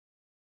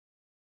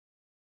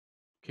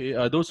Okay,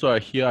 those who are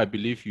here, I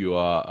believe you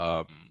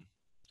are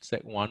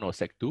Sec 1 or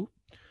Sec 2.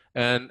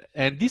 And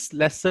this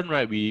lesson,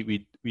 right,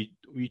 we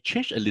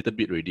changed a little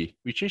bit already.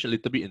 We changed a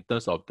little bit in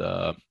terms of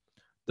the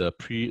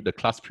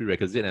class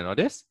prerequisite and all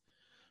this.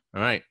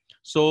 All right.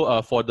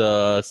 So for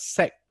the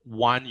Sec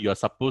 1, you're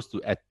supposed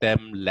to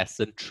attempt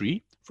lesson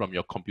 3 from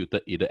your computer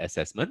aided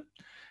assessment.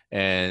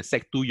 And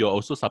Sec 2, you're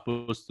also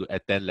supposed to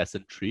attend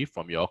lesson 3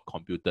 from your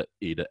computer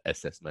aided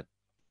assessment.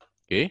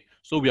 Okay,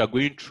 so we are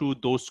going through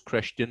those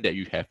questions that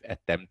you have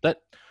attempted.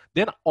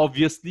 Then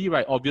obviously,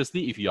 right,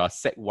 if you are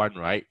Sec 1,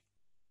 right,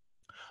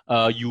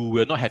 you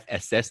will not have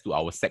access to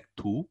our Sec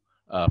 2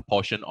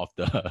 portion of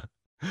the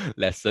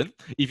lesson.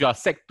 If you are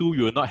Sec 2,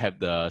 you will not have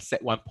the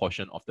Sec 1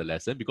 portion of the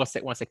lesson because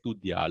Sec 1, Sec 2,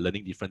 they are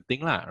learning different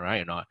things,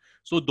 right? Or not?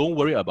 So don't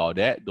worry about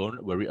that.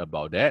 Don't worry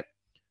about that.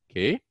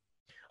 Okay.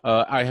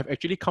 I have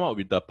actually come up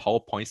with the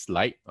PowerPoint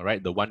slide, all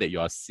right, the one that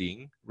you are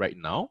seeing right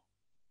now.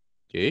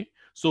 Okay,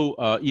 so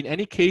in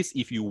any case,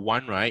 if you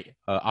want, right,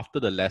 after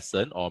the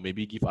lesson, or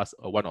maybe give us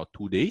 1 or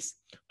 2 days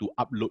to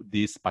upload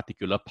this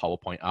particular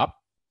PowerPoint up,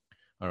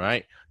 all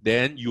right,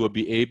 then you will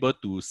be able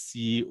to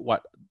see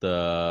what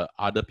the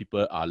other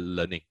people are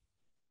learning.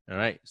 All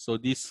right, so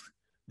this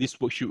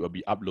worksheet will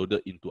be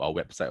uploaded into our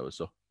website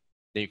also.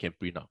 Then you can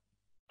print out.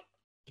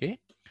 Okay.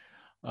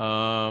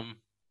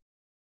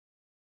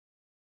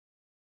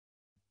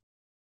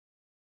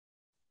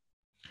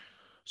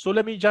 So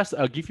let me just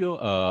give you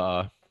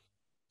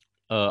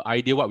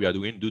idea what we are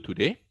going to do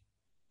today.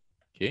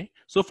 Okay,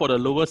 so for the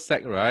lower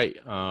sec, right,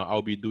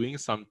 I'll be doing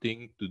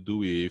something to do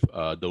with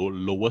the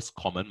lowest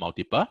common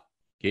multiple.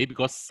 Okay,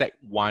 because Sec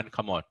 1,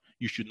 come on,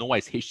 you should know what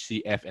is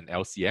HCF and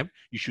LCM.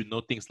 You should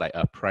know things like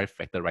prime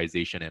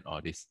factorization and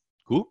all this.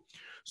 Cool.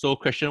 So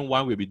question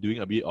 1, we'll be doing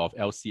a bit of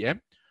LCM,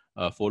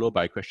 followed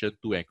by question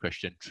 2 and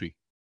question 3.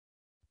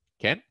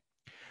 Can?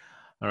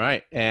 All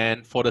right,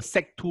 and for the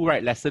Sec 2,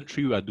 right, lesson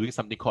 3, we are doing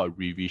something called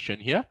revision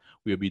here.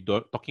 We'll be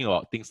talking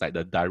about things like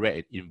the direct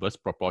and inverse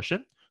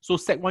proportion. So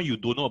Sec 1, you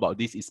don't know about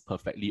this is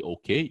perfectly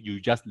okay.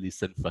 You just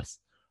listen first,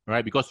 all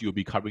right, because you'll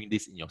be covering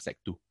this in your Sec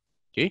 2.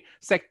 Okay,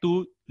 Sec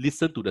 2,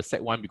 listen to the Sec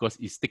 1 because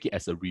it's take it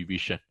as a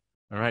revision,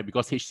 all right,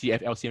 because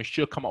HCF, LCM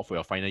should come out for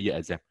your final year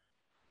exam.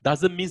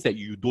 Doesn't mean that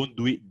you don't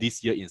do it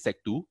this year in Sec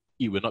 2,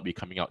 it will not be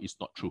coming out. It's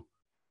not true.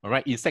 All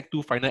right, in Sec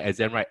 2 final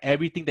exam, right,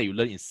 everything that you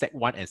learn in Sec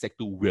 1 and Sec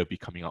 2 will be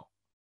coming out.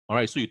 All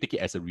right, so you take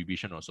it as a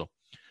revision also.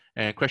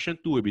 And question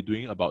 2 will be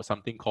doing about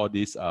something called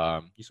this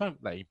one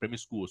like in primary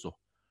school also.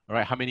 All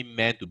right, how many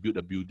men to build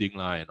a building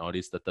and all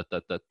this,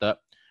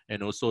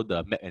 and also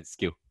the map and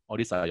scale. All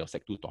these are your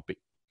Sec 2 topic.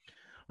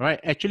 All right,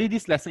 actually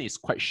this lesson is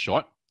quite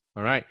short.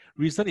 All right,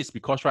 reason is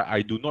because, right,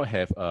 I do not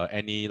have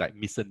any like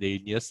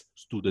miscellaneous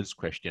students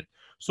question.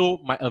 So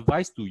my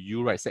advice to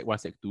you, right, Sec 1,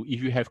 Sec 2,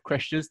 if you have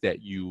questions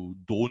that you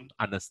don't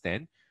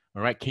understand,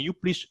 all right, can you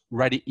please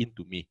write it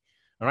into me?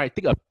 All right,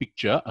 take a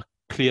picture, a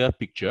clear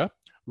picture,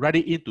 write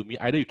it into me.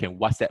 Either you can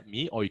WhatsApp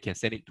me or you can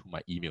send it to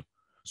my email.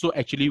 So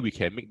actually we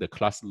can make the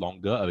class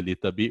longer a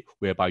little bit,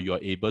 whereby you are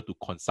able to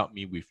consult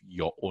me with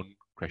your own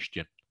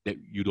question that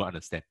you don't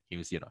understand. Can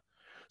you see it?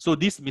 So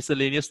this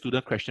miscellaneous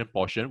student question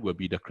portion will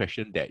be the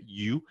question that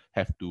you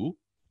have to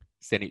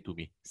send in to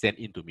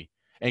me.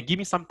 And give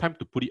me some time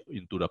to put it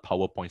into the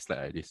PowerPoint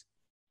slide like this.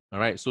 All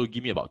right, so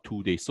give me about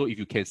 2 days. So if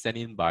you can send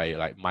in by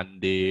like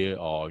Monday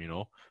or,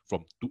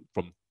 from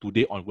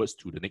today onwards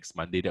to the next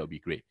Monday, that would be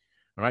great.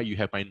 All right, you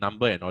have my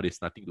number and all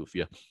this, nothing to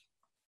fear.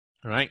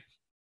 All right.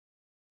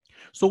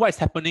 So what is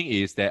happening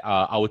is that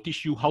I will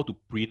teach you how to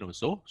print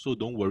also. So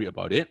don't worry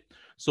about it.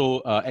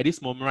 So at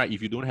this moment, right,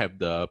 if you don't have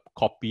the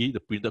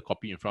printed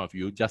copy in front of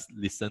you, just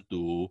listen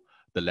to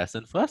the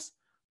lesson first.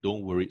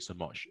 Don't worry so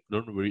much.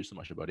 Don't worry so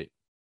much about it.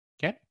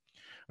 Okay.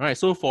 All right.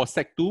 So for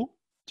Sec 2,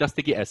 just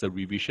take it as a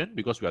revision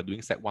because we are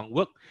doing Sec 1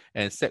 work.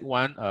 And Sec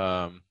 1,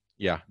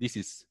 this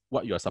is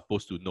what you are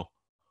supposed to know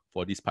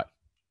for this part.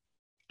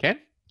 Okay.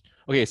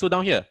 Okay, so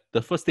down here,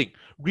 the first thing,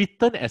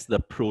 written as the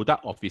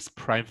product of its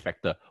prime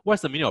factor.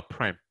 What's the meaning of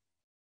prime?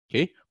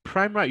 Okay,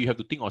 prime, right, you have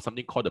to think of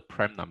something called the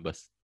prime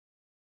numbers.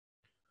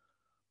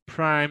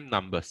 Prime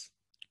numbers.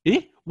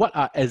 What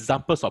are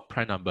examples of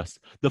prime numbers?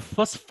 The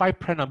first 5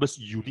 prime numbers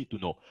you need to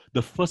know.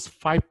 The first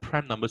 5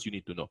 prime numbers you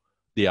need to know.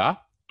 They are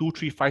 2,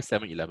 3, 5,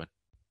 7, 11.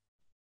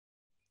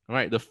 All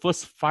right, the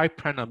first 5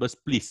 prime numbers,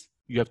 please,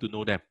 you have to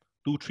know them.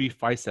 2, 3,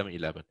 5, 7,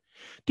 11.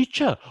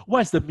 Teacher,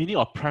 what is the meaning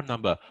of prime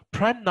number?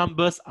 Prime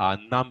numbers are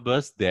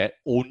numbers that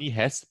only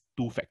has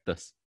 2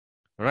 factors.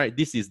 All right,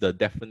 this is the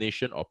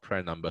definition of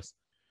prime numbers.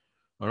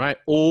 All right,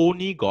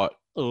 only got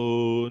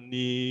 2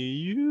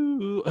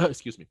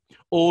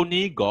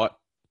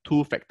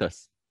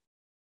 factors.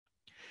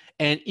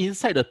 And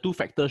inside the 2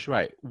 factors,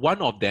 right,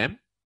 one of them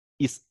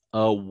is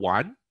a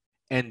 1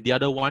 and the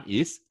other one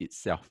is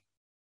itself.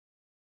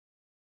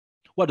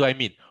 What do I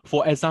mean?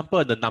 For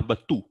example, the number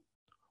 2.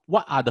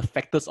 What are the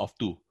factors of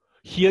 2?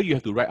 Here you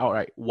have to write out,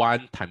 right,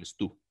 1 times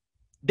 2.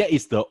 That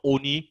is the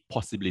only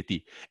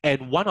possibility.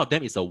 And one of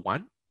them is a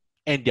 1,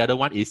 and the other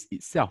one is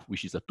itself,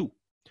 which is a 2.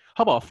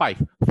 How about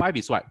 5? 5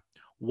 is what?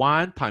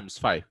 1 times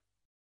 5.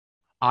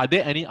 Are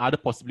there any other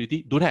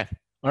possibility? Don't have.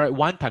 All right,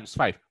 1 times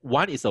 5.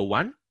 1 is a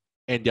 1,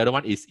 and the other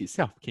one is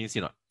itself. Can you see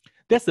or not?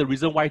 That's the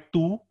reason why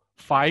 2,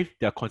 5,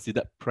 they are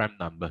considered prime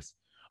numbers.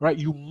 All right,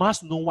 you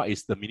must know what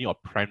is the meaning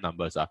of prime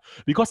numbers.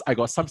 Because I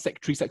got some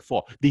Sec 3, Sec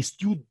 4, they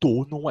still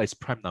don't know what is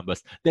prime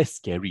numbers. That's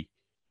scary.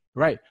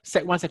 Right?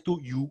 Sec 1, Sec 2,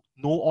 you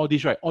know all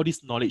this, right? All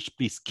this knowledge,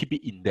 please keep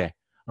it in there.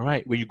 All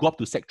right, when you go up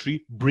to Sec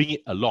 3, bring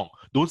it along.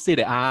 Don't say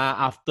that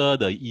after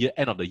the year,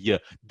 end of the year,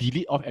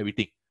 delete off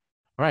everything.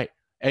 All right,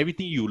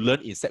 everything you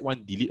learn in Sec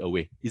 1, delete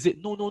away. Is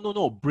it? No, no, no,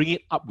 no. Bring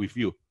it up with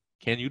you.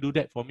 Can you do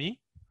that for me?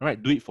 All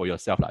right, do it for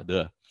yourself.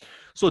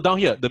 So down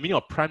here, the meaning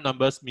of prime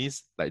numbers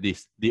means like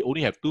this. They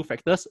only have 2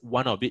 factors.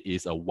 One of it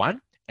is a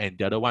 1, and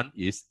the other one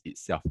is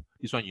itself.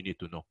 This one you need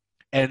to know.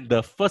 And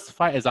the first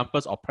 5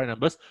 examples of prime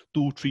numbers,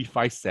 2, 3,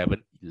 5,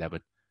 7,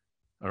 11.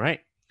 All right.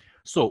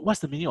 So what's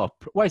the meaning of,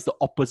 what is the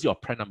opposite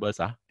of prime numbers?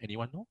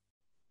 Anyone know?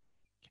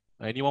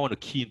 Anyone want to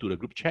key into the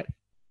group chat?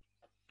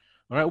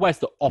 All right, what is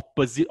the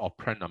opposite of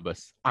prime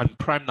numbers?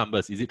 Unprime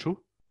numbers, is it true?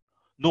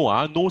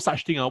 No, no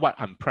such thing. What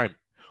unprime?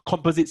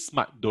 Composite,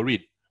 smart,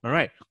 Doreen. All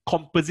right,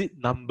 composite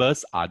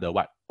numbers are the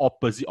what?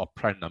 Opposite of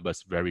prime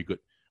numbers. Very good.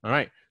 All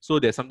right, so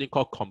there's something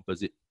called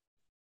composite.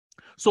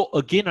 So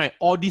again, right,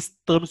 all these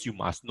terms you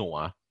must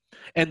know.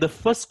 And the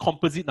first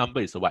composite number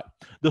is a what?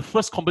 The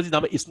first composite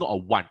number is not a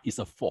 1, it's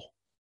a 4.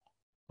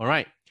 All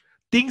right,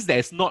 things that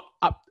is not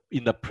up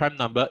in the prime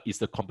number is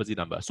the composite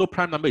number. So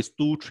prime number is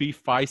 2, 3,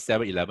 5,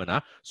 7,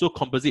 11. So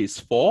composite is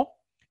 4.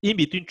 In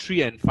between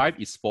 3 and 5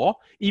 is 4.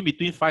 In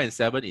between 5 and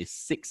 7 is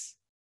 6.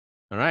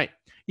 All right.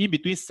 In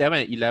between 7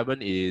 and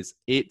 11 is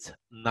 8,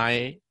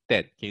 9,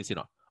 10. Can you see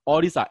now?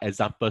 All these are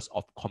examples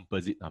of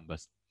composite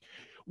numbers.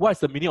 What is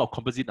the meaning of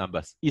composite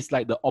numbers? It's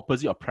like the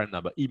opposite of prime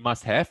number. It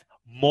must have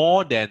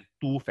more than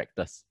 2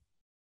 factors.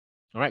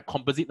 All right.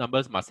 Composite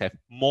numbers must have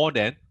more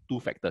than 2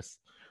 factors.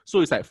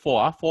 So it's like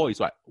 4. 4 is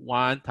what?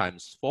 1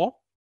 times 4,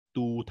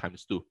 2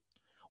 times 2.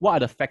 What are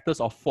the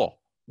factors of 4?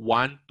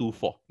 1, 2,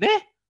 4.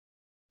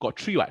 Got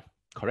 3, what?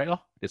 Correct, lor.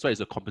 That's why it's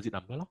a composite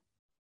number, lor.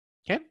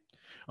 Okay?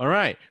 All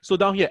right. So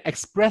down here,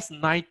 express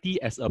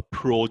 90 as a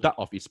product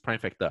of its prime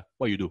factor.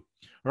 What you do?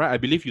 All right. I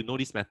believe you know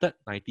this method.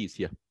 90 is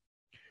here.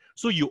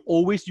 So you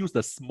always use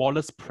the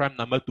smallest prime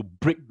number to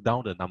break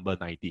down the number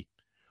 90.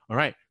 All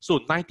right.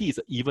 So 90 is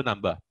an even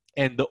number.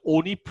 And the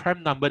only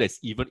prime number that's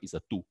even is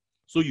a 2.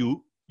 So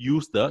you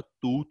use the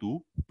 2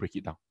 to break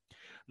it down.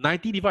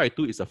 90 divided by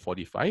 2 is a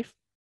 45.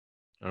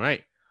 All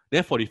right.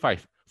 Then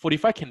 45.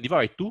 45 can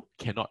divide by 2?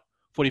 Cannot.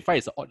 45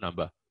 is an odd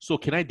number. So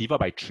can I divide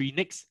by 3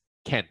 next?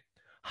 Can.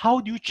 How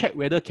do you check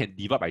whether can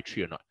divide by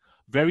 3 or not?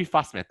 Very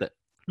fast method.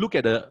 Look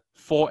at the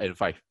 4 and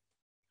 5.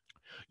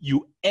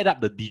 You add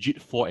up the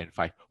digit 4 and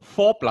 5.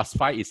 4 plus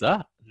 5 is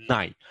a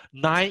 9.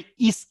 9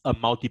 is a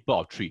multiple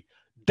of 3.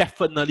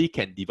 Definitely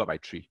can divide by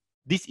 3.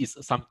 This is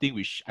something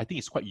which I think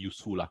is quite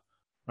useful.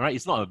 All right,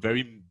 it's not a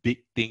very big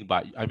thing,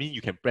 but I mean,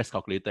 you can press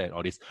calculator and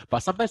all this. But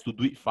sometimes to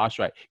do it fast,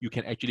 right, you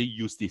can actually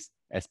use this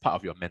as part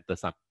of your mental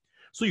sum.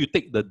 So you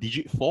take the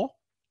digit 4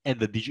 and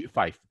the digit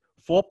 5.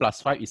 4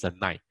 plus 5 is a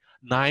 9.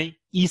 9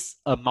 is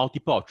a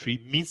multiple of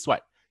 3, means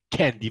what?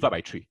 Can divide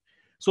by 3.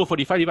 So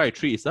 45 divided by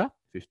 3 is a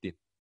 15.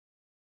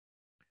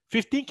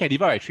 15 can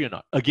divide by 3 or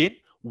not? Again,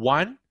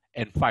 1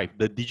 and 5.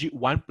 The digit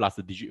 1 plus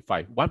the digit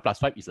 5. 1 plus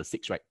 5 is a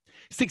 6, right?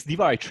 6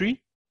 divided by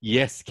 3?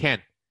 Yes,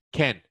 can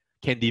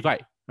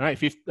divide. All right,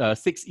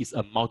 6 is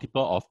a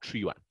multiple of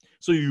 3, one.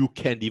 So you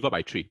can divide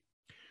by 3.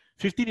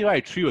 15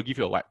 divided by 3 will give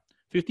you a what?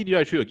 15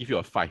 divided by 3 will give you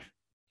a 5.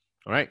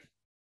 All right.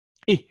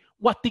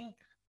 What thing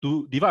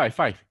to divide by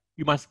 5?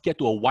 You must get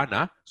to a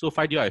 1. So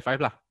 5 divided by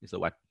 5 is a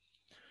 1.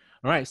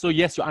 All right. So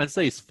yes, your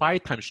answer is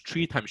 5 times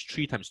 3 times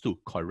 3 times 2.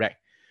 Correct.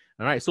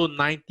 All right. So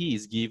 90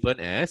 is given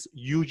as,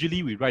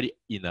 usually we write it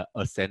in an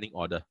ascending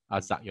order.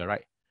 Azak, you're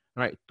right.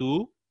 All right.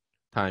 2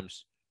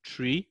 times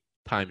 3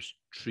 times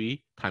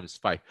 3 times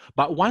 5.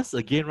 But once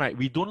again, right,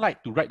 we don't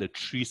like to write the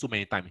 3 so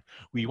many times.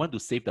 We want to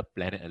save the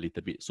planet a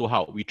little bit. So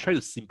how? We try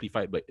to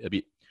simplify it a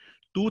bit.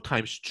 2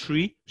 times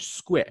 3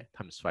 squared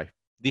times 5.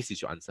 This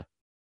is your answer.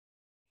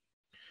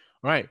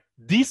 All right.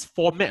 This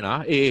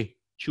format,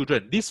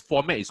 children, this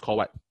format is called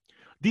what?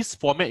 This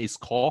format is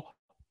called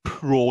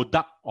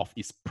product of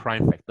its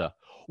prime factor.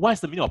 What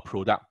is the meaning of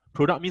product?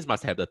 Product means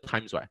must have the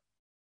times, right?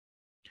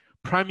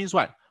 Prime means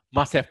what?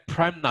 Must have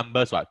prime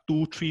numbers, right?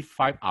 2, 3,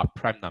 5 are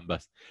prime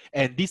numbers.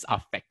 And these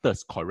are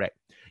factors, correct?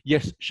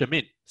 Yes,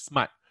 Shamin,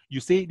 smart.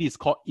 You say this is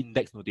called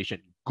index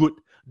notation. Good.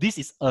 This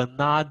is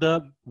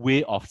another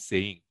way of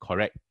saying,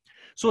 correct?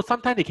 So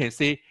sometimes they can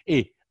say,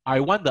 I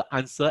want the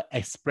answer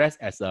expressed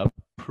as a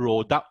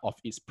product of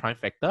its prime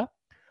factor.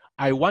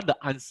 I want the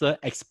answer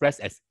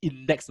expressed as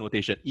index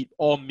notation. It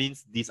all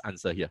means this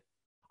answer here.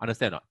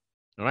 Understand or not?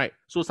 All right.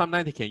 So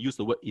sometimes they can use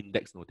the word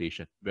index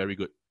notation. Very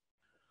good.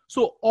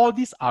 So all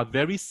these are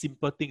very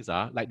simple things,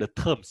 like the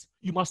terms.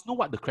 You must know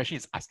what the question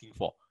is asking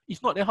for.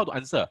 If not, then how to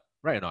answer,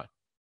 right or not?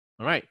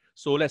 All right.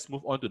 So let's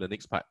move on to the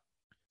next part.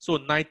 So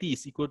 90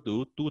 is equal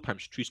to 2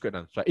 times 3 squared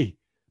times 5.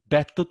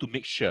 Better to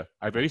make sure.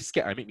 I'm very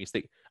scared I make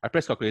mistake. I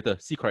press calculator.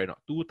 See correct or not?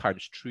 2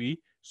 times 3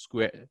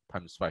 squared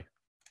times 5.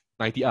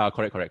 90,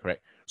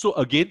 correct. So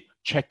again,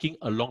 checking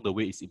along the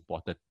way is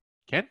important.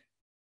 Can?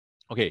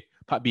 Okay,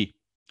 part B.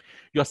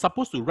 You're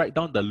supposed to write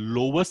down the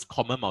lowest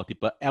common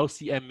multiple.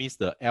 LCM means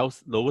the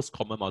lowest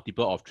common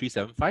multiple of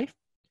 375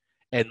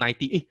 and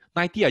 90.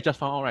 90 I just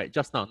found out, right?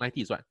 Just now,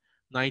 90 is what?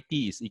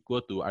 90 is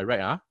equal to, I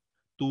write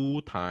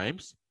 2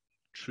 times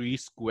 3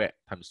 squared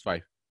times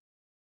 5.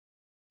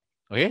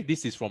 Okay,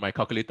 this is from my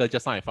calculator.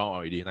 Just now I found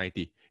already,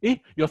 90.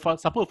 You're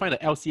supposed to find the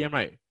LCM,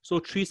 right? So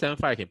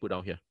 375 I can put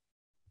down here.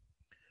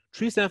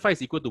 375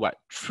 is equal to what?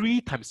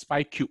 3 times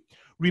 5 cubed.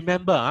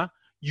 Remember,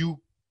 you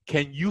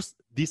can use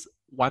this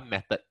one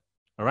method.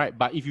 All right,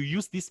 but if you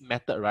use this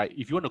method, right,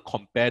 if you want to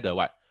compare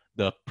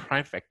the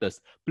prime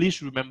factors,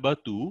 please remember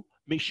to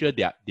make sure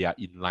they are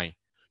in line.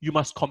 You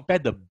must compare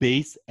the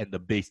base and the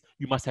base.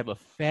 You must have a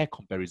fair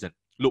comparison.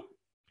 Look,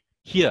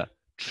 here,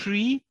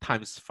 3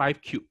 times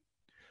 5 cubed.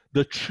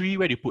 The 3,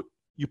 where do you put?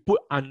 You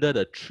put under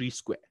the 3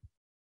 squared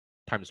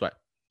times what?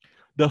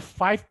 The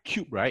 5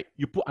 cubed, right?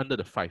 You put under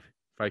the 5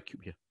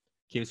 cubed here.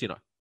 Can you see or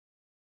not?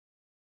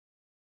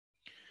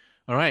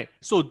 All right,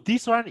 so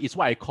this one is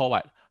what I call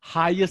what?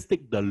 Highest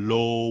take the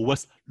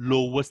lowest,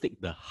 lowest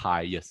take the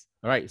highest.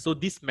 All right, so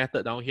this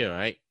method down here,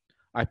 right?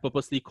 I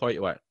purposely call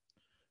it what?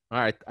 All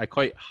right, I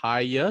call it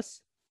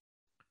highest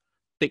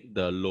take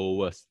the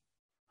lowest.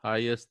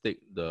 Highest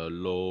take the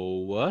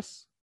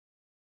lowest.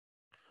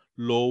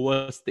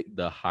 Lowest take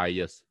the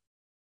highest.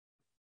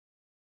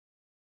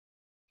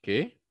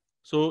 Okay,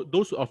 so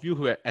those of you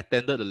who have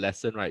attended the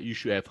lesson, right, you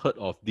should have heard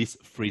of this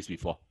phrase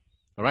before.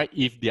 All right,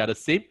 if they are the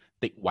same,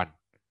 take one.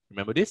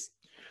 Remember this?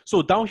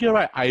 So down here,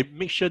 right, I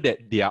make sure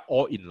that they are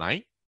all in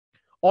line.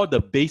 All the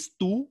base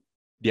 2,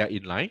 they are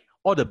in line.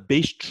 All the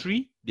base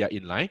 3, they are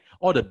in line.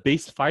 All the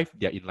base 5,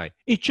 they are in line.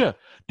 Teacher,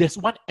 there's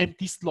one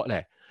empty slot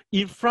there.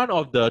 In front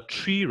of the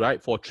 3,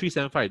 right, for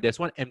 375, there's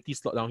one empty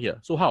slot down here.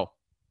 So how?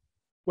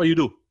 What do you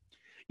do?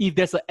 If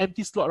there's an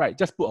empty slot, right,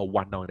 just put a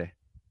 1 down there.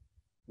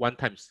 1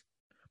 times.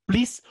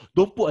 Please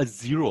don't put a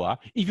 0.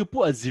 If you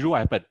put a 0,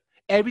 what happens?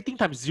 Everything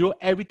times 0,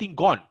 everything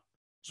gone.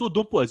 So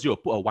don't put a 0,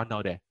 put a 1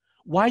 down there.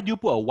 Why do you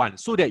put a 1?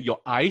 So that your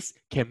eyes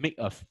can make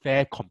a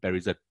fair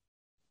comparison.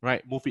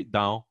 Right? Move it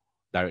down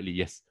directly.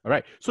 Yes. All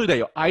right. So that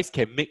your eyes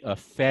can make a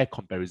fair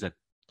comparison.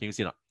 Can you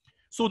see now?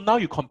 So now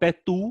you compare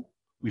 2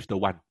 with the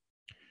 1.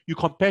 You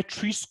compare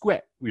 3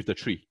 squared with the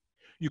 3.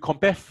 You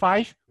compare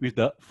 5 with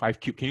the 5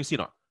 cubed. Can you see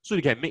now? So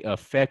you can make a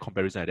fair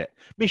comparison like that.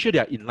 Make sure they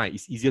are in line.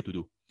 It's easier to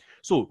do.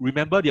 So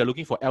remember, they are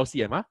looking for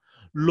LCM.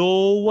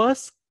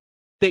 Lowest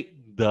take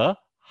the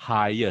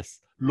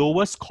highest.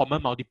 Lowest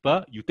common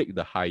multiple, you take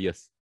the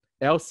highest.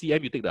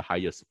 LCM, you take the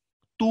highest.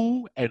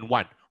 2 and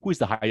 1. Who is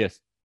the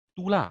highest?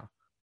 2 lah.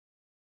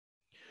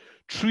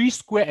 3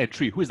 square and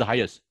 3. Who is the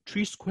highest?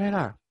 3 square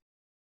lah.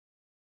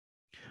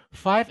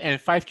 5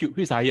 and 5 cube.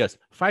 Who is the highest?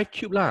 5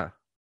 cube lah.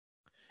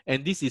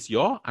 And this is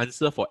your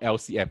answer for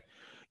LCM.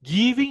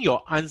 Giving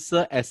your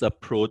answer as a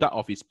product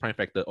of its prime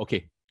factor.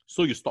 Okay,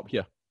 so you stop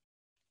here.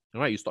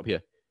 All right, you stop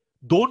here.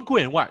 Don't go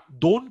and what?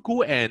 Don't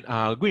go and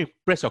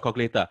press your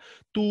calculator.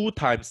 2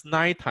 times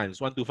 9 times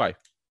 125.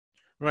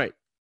 Right.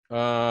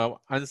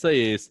 Answer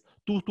is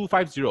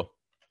 2250. All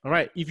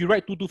right. If you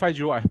write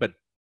 2250, what happened?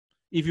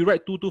 If you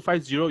write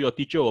 2250, your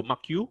teacher will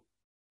mark you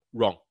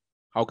wrong.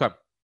 How come?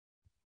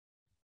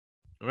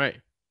 All right.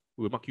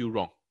 Will mark you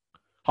wrong.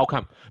 How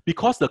come?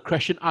 Because the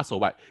question asks for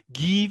what?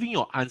 Giving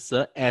your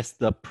answer as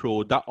the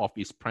product of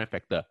its prime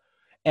factor.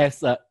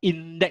 As an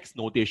index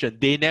notation.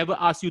 They never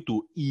ask you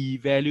to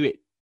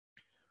evaluate.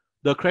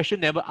 The question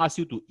never asks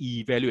you to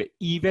evaluate.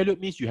 Evaluate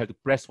means you have to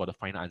press for the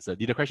final answer.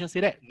 Did the question say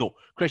that? No.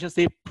 Question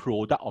say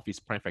product of its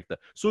prime factor.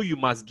 So you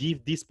must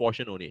give this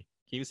portion only.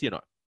 Can you see or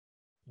not?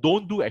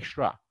 Don't do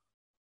extra.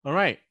 All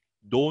right.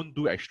 Don't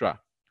do extra.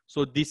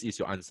 So this is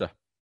your answer.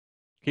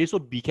 Okay, so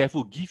be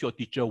careful. Give your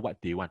teacher what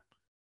they want.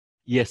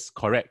 Yes,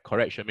 correct,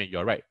 Sherman.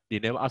 You're right. They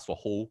never ask for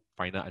whole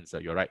final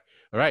answer. You're right.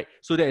 All right.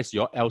 So that is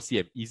your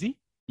LCM. Easy?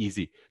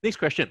 Easy. Next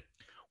question.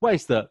 What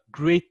is the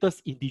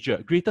greatest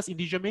integer? Greatest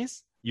integer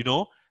means, you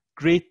know,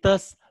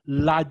 greatest,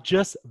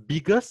 largest,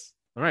 biggest.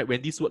 All right.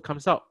 When this word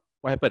comes out,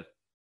 what happened?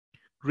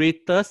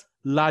 Greatest,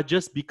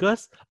 largest,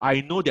 biggest.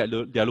 I know they're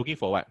looking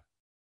for what?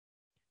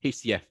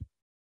 HCF.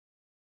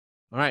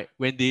 All right.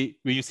 When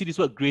you see this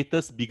word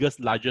greatest, biggest,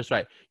 largest,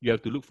 right, you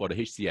have to look for the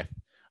HCF.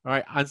 All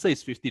right. Answer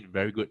is 15.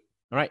 Very good.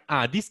 All right.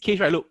 This case,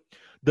 right, look,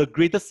 the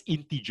greatest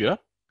integer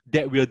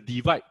that will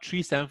divide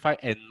 375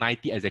 and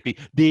 90 exactly.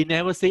 They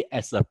never say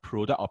as a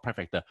product or prime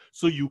factor.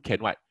 So you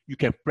can what? You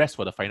can press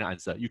for the final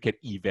answer. You can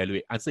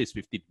evaluate. Answer is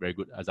 15. Very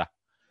good, Azhar.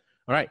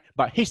 All right.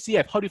 But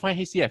HCF, how do you find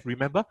HCF?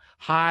 Remember,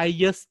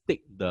 highest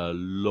take the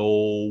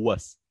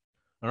lowest.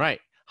 All right.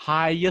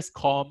 Highest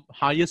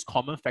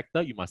common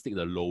factor, you must take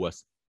the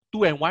lowest.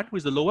 2 and 1, who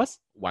is the lowest?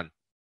 1.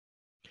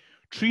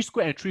 3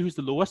 squared and 3, who is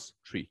the lowest?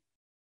 3.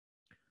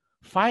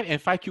 5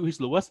 and 5 cubed, who is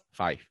the lowest?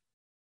 5.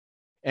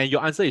 And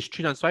your answer is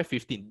 3 times 5,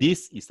 15.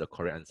 This is the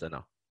correct answer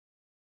now.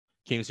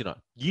 Can you see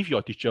not? Give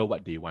your teacher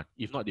what they want.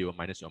 If not, they will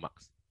minus your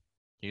marks.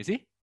 Can you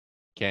see?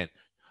 Can.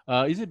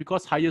 Is it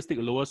because highest take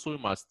the lowest, so you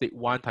must take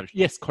 1 times?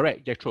 Yes,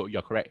 correct. Jethro,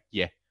 you're correct.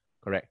 Yeah,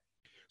 correct.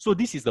 So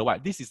this is the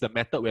what? This is the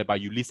method whereby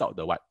you list out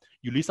the what?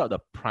 You list out the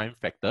prime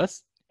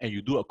factors and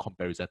you do a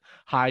comparison.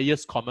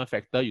 Highest common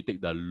factor, you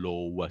take the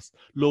lowest.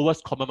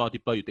 Lowest common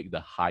multiple, you take the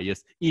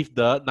highest. If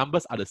the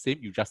numbers are the same,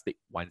 you just take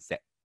one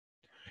set.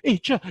 Hey,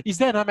 is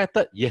there another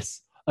method?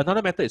 Yes.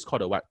 Another method is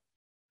called the what?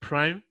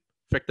 Prime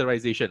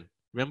factorization.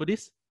 Remember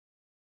this?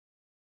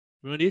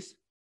 Remember this?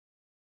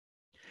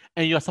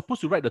 And you're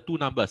supposed to write the two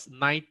numbers,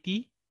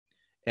 90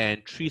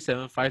 and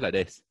 375 like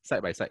this,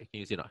 side by side. Can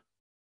you see not?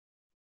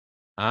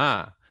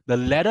 The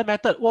ladder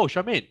method. Whoa,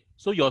 Charmaine.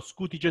 So your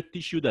school teacher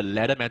teach you the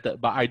ladder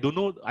method, but I don't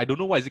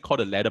know why is it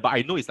called a ladder, but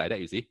I know it's like that,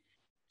 you see.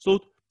 So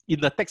in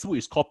the textbook,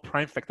 it's called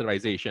prime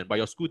factorization, but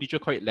your school teacher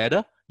call it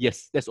ladder.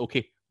 Yes, that's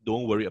okay.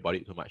 Don't worry about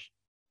it too much.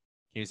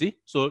 Can you see?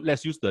 So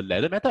let's use the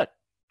ladder method.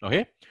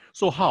 Okay.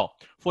 So how?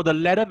 For the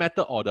ladder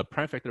method or the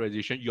prime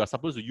factorization, you are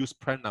supposed to use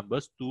prime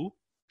numbers 2,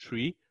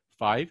 3,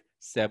 5,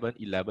 7,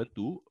 11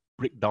 to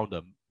break down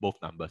the both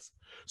numbers.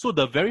 So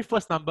the very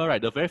first number, right?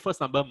 The very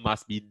first number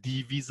must be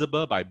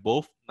divisible by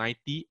both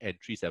 90 and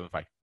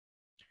 375.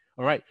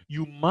 All right.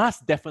 You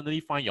must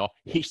definitely find your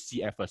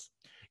HCF first.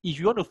 If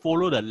you want to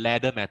follow the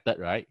ladder method,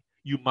 right,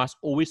 you must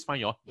always find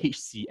your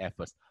HCF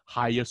first,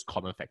 highest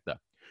common factor.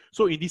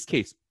 So in this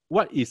case,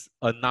 what is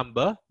a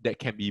number that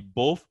can be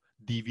both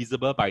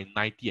divisible by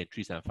 90 and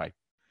 375?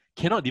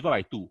 Cannot divide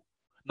by 2.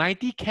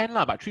 90 can,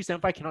 but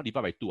 375 cannot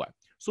divide by 2.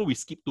 So we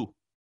skip 2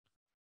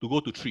 to go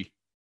to 3.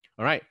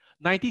 All right.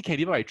 90 can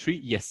divide by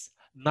 3. Yes.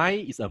 9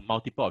 is a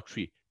multiple of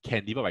 3.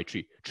 Can divide by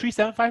 3.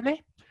 375, leh?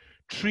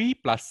 3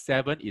 plus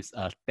 7 is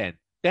a 10.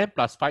 10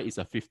 plus 5 is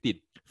a 15.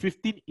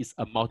 15 is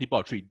a multiple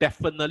of 3.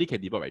 Definitely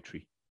can divide by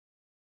 3.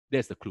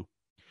 That's the clue.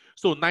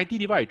 So 90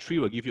 divided by 3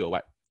 will give you a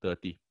what?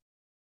 30.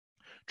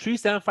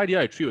 375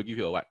 divided by 3 will give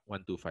you a what?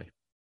 125.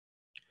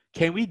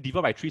 Can we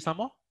divide by 3 some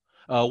more?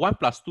 1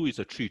 plus 2 is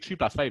a 3. 3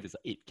 plus 5 is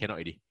a 8. Cannot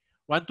already.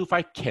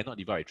 125 cannot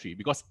divide by 3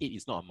 because 8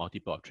 is not a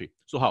multiple of 3.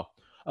 So how?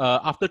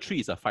 After 3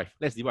 is a 5.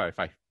 Let's divide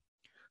by 5.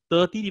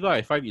 30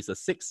 divided by 5 is a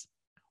 6.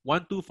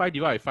 125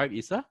 divided by 5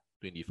 is a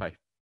 25.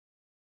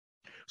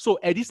 So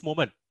at this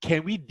moment,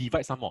 can we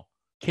divide some more?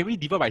 Can we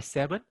divide by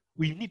 7?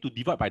 We need to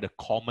divide by the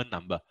common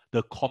number,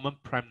 the common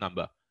prime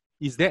number.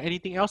 Is there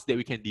anything else that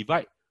we can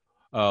divide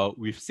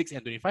with 6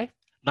 and 25?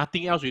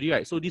 Nothing else really,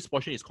 right? So this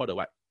portion is called the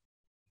what?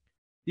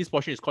 This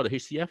portion is called the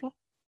HCF.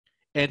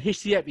 And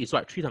HCF is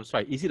what? 3 times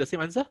 5. Is it the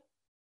same answer?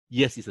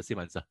 Yes, it's the same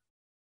answer.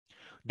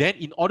 Then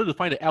in order to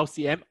find the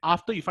LCM,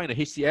 after you find the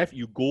HCF,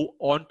 you go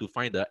on to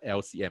find the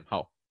LCM.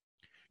 How?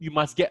 You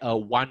must get a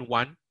 1,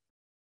 1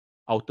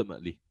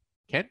 ultimately.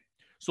 Can?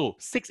 So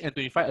 6 and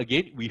 25,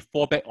 again, we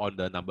fall back on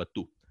the number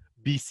 2.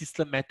 Be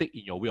systematic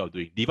in your way of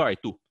doing. Divide by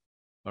 2.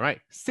 All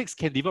right. 6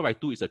 can divide by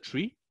 2 is a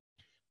 3.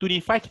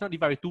 25 cannot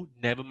divide by 2.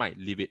 Never mind.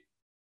 Leave it.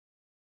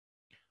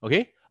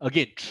 Okay.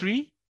 Again,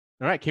 3.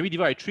 All right. Can we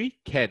divide by 3?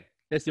 Can.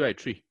 Let's divide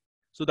by 3.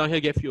 So down here,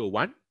 get you a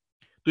 1.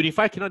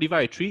 25 cannot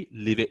divide by 3.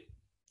 Leave it.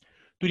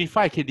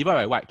 25 can divide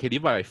by what? Can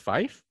divide by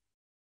 5.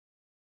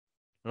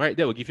 All right.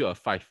 That will give you a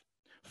 5.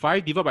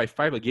 5 divided by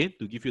 5 again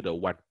to give you the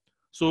 1.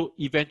 So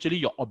eventually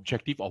your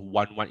objective of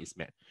 1, 1 is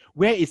met.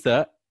 Where is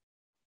the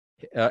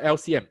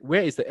LCM?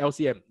 Where is the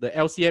LCM? The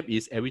LCM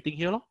is everything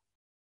here. All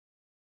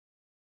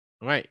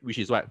right, which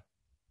is what?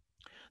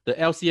 The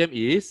LCM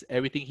is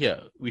everything here,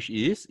 which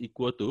is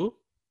equal to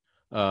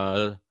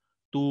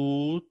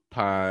 2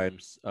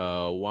 times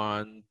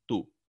 1,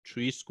 2.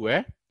 3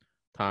 square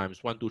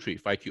times 1, 2, 3,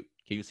 5 cube.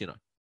 Can you see now?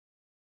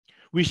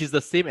 Which is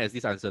the same as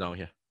this answer down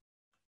here.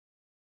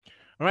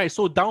 All right,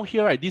 so down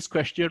here, right, this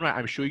question, right,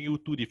 I'm showing you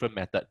 2 different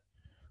methods.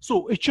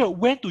 So,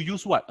 when to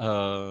use what?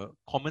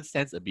 Common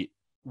sense a bit.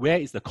 Where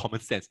is the common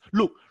sense?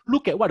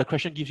 Look at what the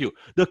question gives you.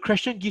 The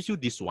question gives you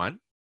this one.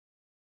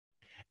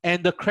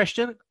 And the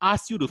question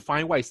asks you to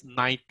find what is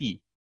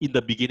 90 in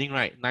the beginning,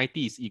 right?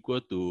 90 is equal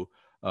to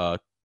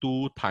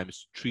 2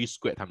 times 3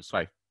 squared times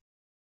 5.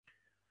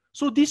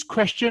 So this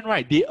question,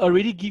 right, they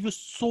already give you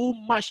so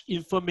much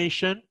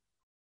information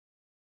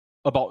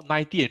about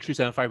 90 and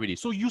 375 already.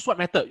 So use what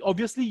method?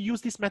 Obviously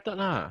use this method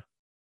lah.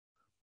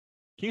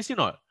 Can you see or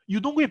not? You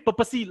don't go and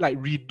purposely like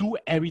redo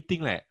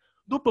everything.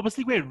 Don't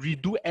purposely go and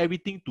redo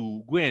everything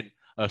to go and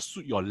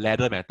suit your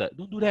ladder method.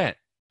 Don't do that.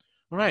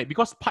 All right?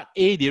 Because part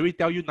A, they already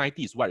tell you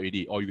 90 is what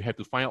already, or you have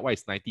to find out what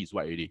is 90 is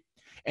what already.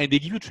 And they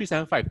give you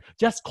 375.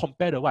 Just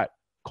compare the what?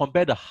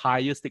 Compare the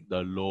highest, take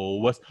the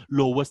lowest,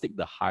 lowest, take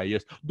the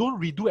highest. Don't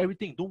redo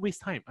everything. Don't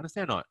waste time.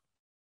 Understand or not?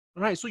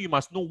 All right? So you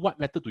must know what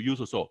method to use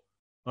also.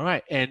 All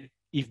right? And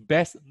if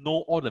best,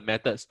 know all the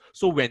methods.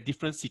 So when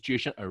different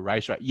situations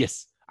arise, right?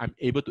 Yes, I'm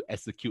able to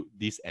execute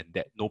this and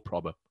that. No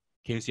problem.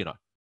 Can you see or not?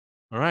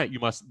 All right? You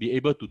must be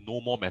able to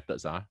know more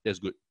methods. That's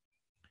good.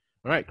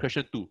 All right?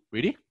 Question 2.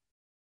 Ready?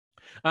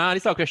 This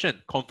is our question.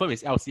 Confirm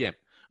is LCM.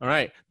 All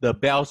right? The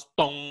bells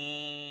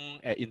tong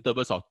at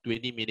intervals of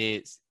 20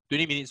 minutes.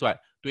 20 minutes what?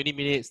 20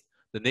 minutes.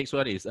 The next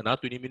one is another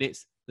 20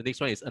 minutes. The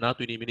next one is another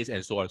 20 minutes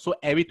and so on. So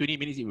every 20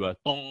 minutes it will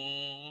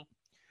tong.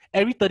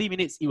 Every 30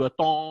 minutes it will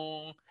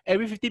tong.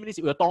 Every 15 minutes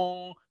it will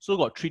tong. So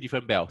got 3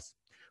 different bells.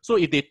 So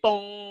if they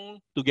tong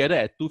together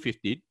at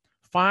 2:15,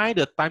 find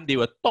the time they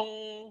will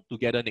tong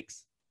together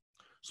next.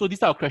 So this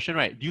type of question,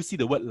 right? Do you see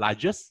the word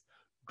largest,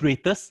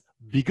 greatest,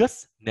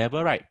 biggest?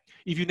 Never, right?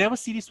 If you never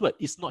see this word,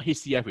 it's not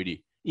HCF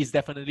already. It's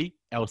definitely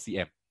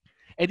LCM.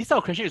 And this type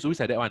of question is always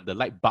like that one. The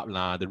light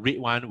bulb, the red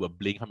one will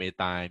blink how many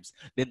times,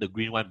 then the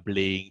green one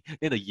blink,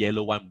 then the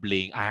yellow one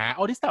blink.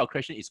 All this type of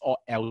question is all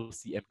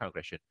LCM kind of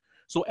question.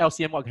 So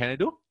LCM, what can I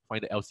do?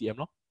 Find the LCM,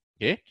 no?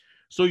 Okay.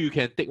 So you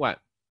can take what?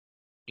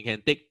 You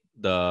can take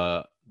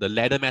the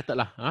ladder method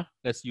lah.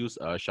 Let's use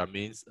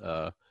Charmaine's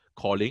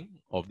calling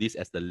of this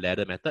as the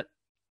ladder method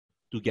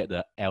to get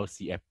the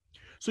LCM.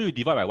 So you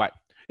divide by what?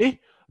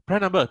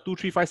 Prime number 2,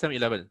 3, 5, 7,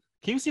 11.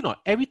 Can you see not?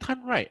 Every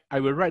time, right, I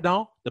will write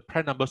down the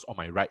prime numbers on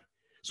my right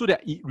so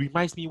that it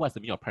reminds me what's the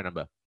meaning of prime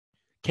number.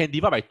 Can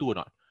divide by 2 or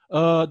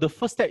not? The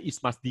first step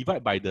is must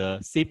divide by the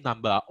same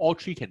number. All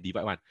 3 can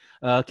divide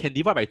 1. Can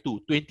divide by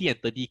 2. 20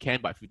 and 30 can,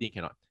 but 15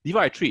 cannot.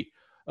 Divide by 3.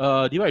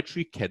 Divide by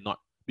 3 cannot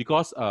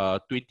because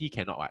 20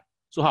 cannot. What?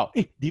 So how?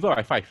 Divide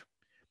by 5.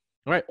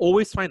 All right,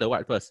 always find the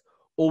what first?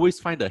 Always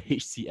find the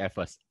HCF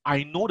first.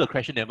 I know the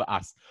question never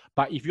asked,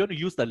 but if you want to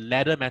use the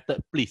ladder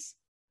method, please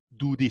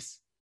do this.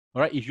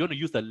 All right, if you want to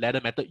use the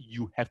ladder method,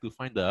 you have to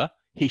find the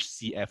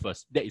HCF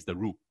first. That is the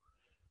rule.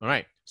 All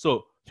right,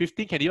 so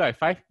 15 can divide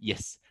by 5?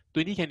 Yes.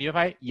 20 can divide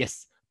by 5?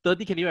 Yes.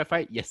 30 can divide by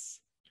 5? Yes.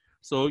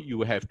 So you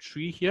will have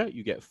 3 here,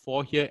 you get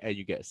 4 here, and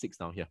you get 6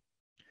 down here.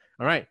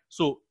 All right,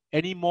 so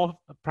any more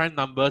prime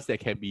numbers that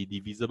can be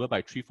divisible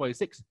by 3, 4, and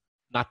 6?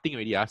 Nothing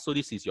already. So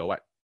this is your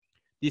what?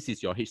 This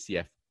is your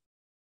HCF.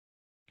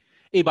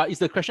 But is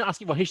the question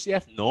asking for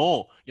HCF?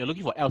 No, you're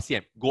looking for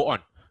LCM. Go on.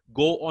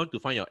 Go on to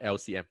find your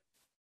LCM.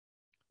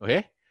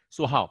 Okay,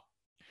 so how?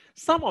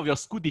 Some of your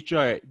school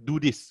teacher do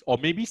this, or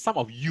maybe some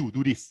of you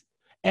do this.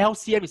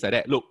 LCM is like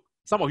that. Look,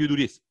 some of you do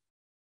this.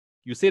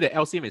 You say that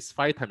LCM is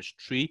 5 times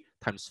 3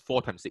 times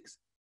 4 times 6.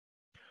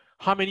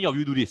 How many of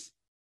you do this?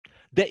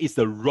 That is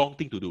the wrong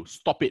thing to do.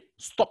 Stop it.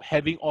 Stop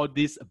having all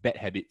these bad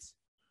habits.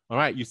 All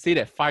right, you say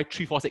that 5,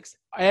 3, 4, 6.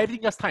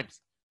 Everything just times.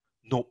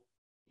 No,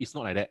 it's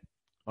not like that.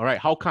 All right,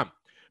 how come?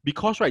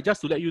 Because, right,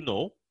 just to let you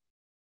know,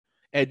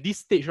 at this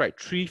stage, right,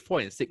 3, 4,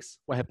 and 6,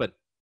 what happened?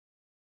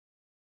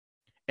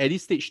 At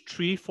this stage,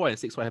 3, 4, and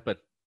 6, what happened?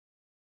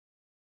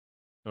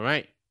 All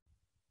right.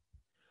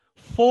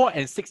 4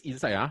 and 6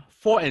 inside,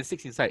 4 and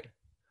 6 inside,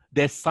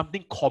 there's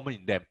something common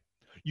in them.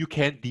 You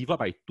can divide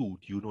by 2. Do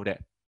you know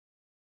that?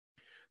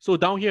 So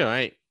down here,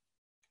 right,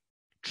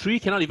 3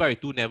 cannot divide by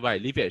 2, never. I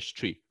leave it as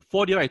 3.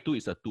 4 divided by 2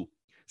 is a 2.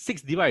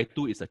 6 divided by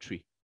 2 is a 3.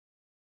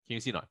 Can you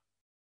see not?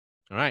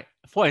 All right.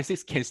 4 and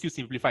 6 can still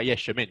simplify. Yes,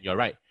 Charmaine, you're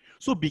right.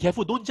 So be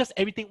careful. Don't just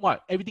everything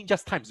what? Everything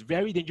just times.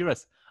 Very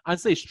dangerous.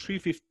 Answer is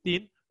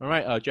 315. All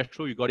right.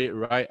 Jethro, you got it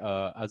right.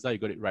 Azza, you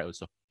got it right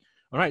also.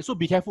 All right. So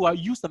be careful.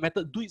 Use the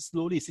method. Do it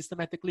slowly,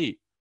 systematically.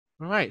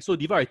 All right. So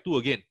divide by 2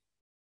 again.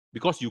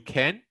 Because you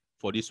can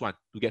for this one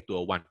to get to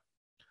a 1.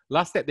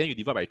 Last step, then you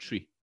divide by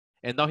 3.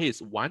 And now here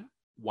is 1,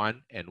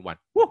 1, and 1.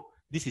 Woo!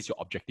 This is your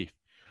objective.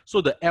 So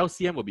the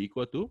LCM will be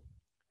equal to,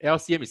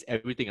 LCM is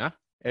everything.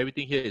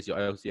 Everything here is your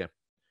LCM.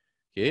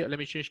 Okay, let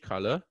me change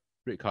color.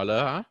 Red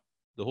color.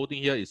 The whole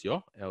thing here is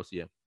your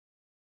LCM.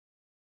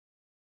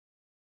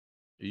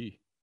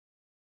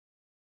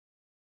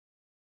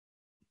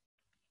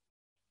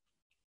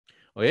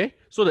 Okay,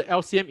 so the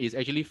LCM is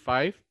actually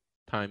 5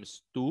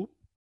 times 2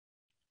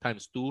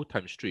 times 2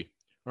 times 3.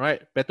 All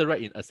right, better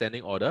write in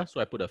ascending order. So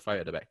I put a 5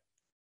 at the back.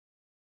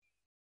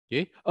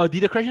 Okay.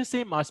 Did the question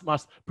say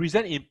must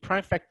present in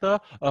prime factor,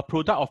 a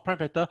product of prime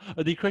factor?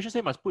 Did the question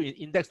say must put in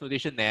index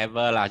notation?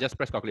 Never lah. Just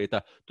press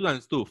calculator. 2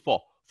 times 2,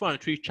 4. 4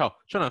 times 3, 12.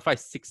 12 times 5,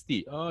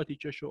 60.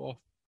 Teacher show off.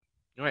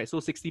 All right. So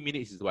 60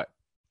 minutes is what?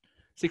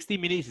 60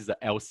 minutes is the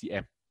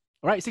LCM.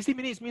 All right. 60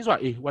 minutes means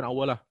what? 1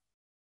 hour lah.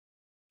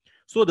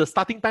 So the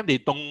starting time they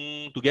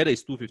dong together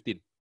is 2:15.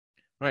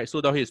 All right. So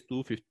down here is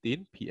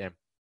 2:15 p.m.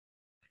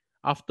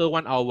 After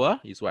 1 hour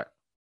is what?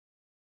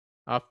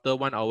 After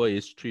 1 hour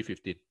is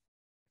 3:15.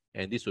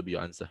 And this will be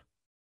your answer.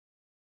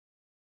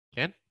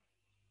 Can?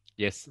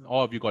 Yes,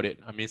 all of you got it.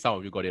 I mean, some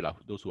of you got it,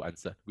 those who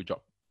answered. Good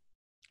job.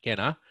 Can,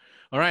 All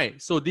right,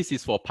 so this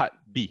is for part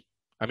B.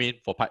 I mean,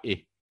 for part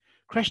A.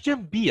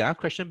 Question B,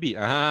 question B.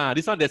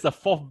 This one, there's a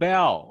 4th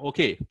bell.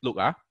 Okay, look,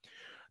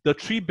 the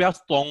 3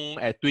 bells tong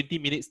at 20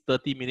 minutes,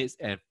 30 minutes,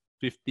 and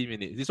 15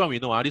 minutes. This one we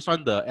know, This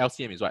one, the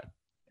LCM is what?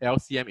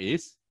 LCM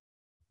is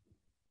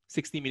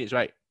 60 minutes,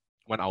 right?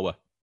 1 hour.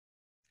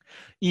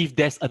 If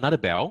there's another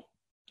bell,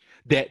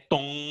 that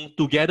tong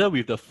together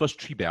with the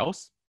first 3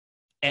 bells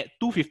at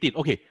 2:15.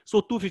 Okay, so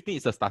 2:15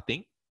 is the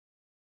starting.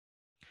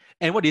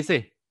 And what they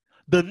say?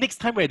 The next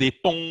time where they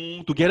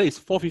tong together is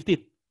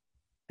 4:15.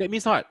 That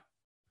means what?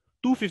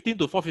 2:15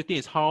 to 4:15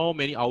 is how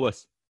many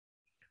hours?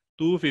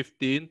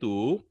 2:15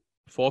 to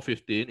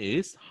 4:15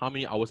 is how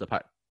many hours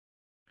apart?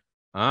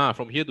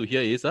 From here to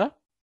here is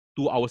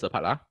 2 hours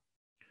apart.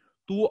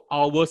 2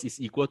 hours is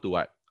equal to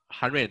what?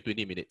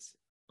 120 minutes.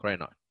 Correct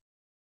or not?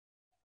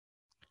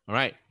 All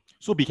right.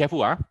 So be careful.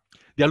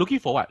 They are looking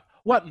for what?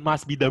 What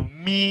must be the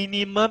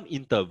minimum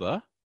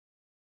interval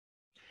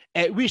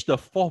at which the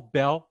 4th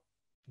bell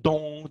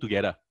dong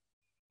together?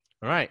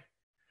 All right.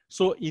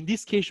 So in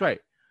this case,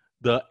 right,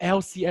 the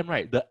LCM,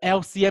 right? The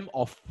LCM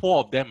of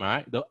 4 of them,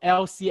 right? The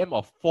LCM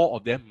of 4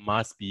 of them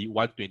must be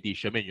 120.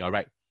 Sherman, you're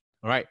right.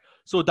 All right.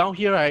 So down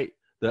here, right,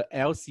 the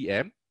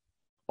LCM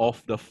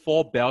of the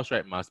 4 bells,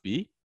 right, must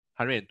be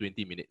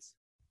 120 minutes.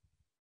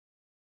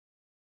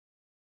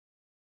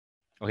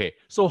 Okay.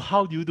 So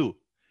how do you do?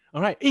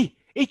 All right. Hey,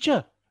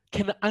 Cher,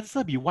 can the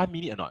answer be 1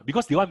 minute or not?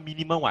 Because they want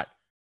minimum what?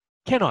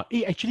 Cannot.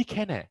 Actually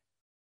can.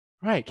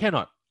 Right,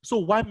 cannot. So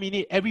 1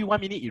 minute, every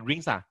 1 minute it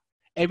rings.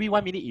 Every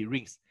 1 minute it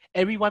rings.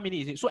 Every 1 minute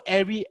it rings. So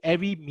every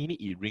minute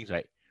it rings,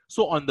 right?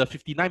 So on the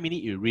 59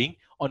 minute it will ring,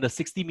 on the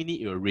 60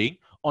 minute it will ring,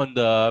 on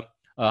the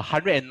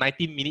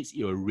 119 minutes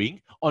it will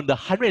ring, on the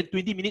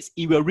 120 minutes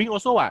it will ring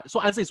also.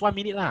 So answer is 1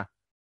 minute lah.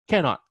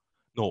 Cannot.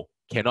 No,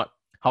 cannot.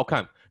 How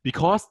come?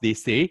 Because they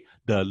say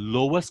the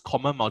lowest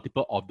common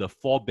multiple of the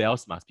 4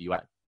 bells must be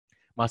what?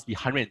 Must be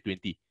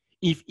 120.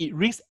 If it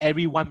rings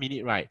every 1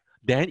 minute, right,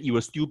 then it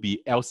will still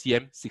be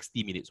LCM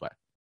 60 minutes. What?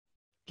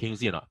 Can you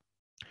see or not?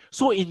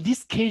 So in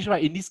this case,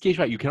 right,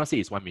 you cannot say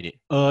it's 1 minute.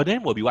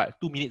 Then will be what?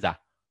 2 minutes.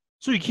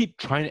 So you keep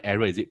trying and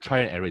error, is it? Try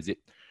and error, is it?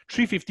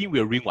 3:15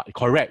 will ring what?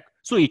 Correct.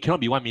 So it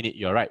cannot be 1 minute.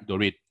 You're right,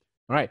 Doreen.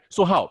 All right.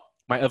 So how?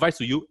 My advice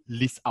to you,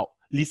 list out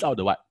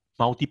the what?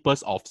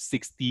 Multiples of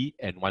 60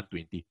 and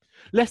 120.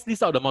 Let's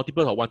list out the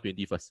multiples of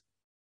 120 first.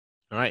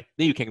 All right.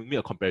 Then you can make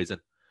a comparison.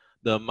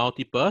 The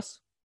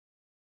multiples,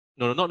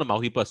 no, not the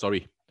multiples,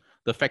 sorry.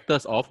 The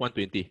factors of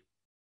 120.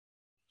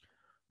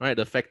 All right,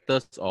 the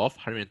factors of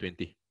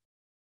 120.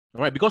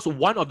 All right, because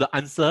one of the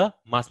answer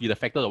must be the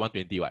factor of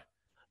 120, right?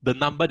 The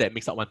number that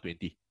makes up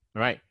 120,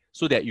 all right?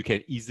 So that you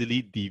can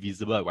easily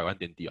divisible by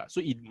 120, right?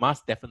 So it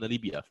must definitely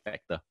be a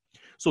factor.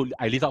 So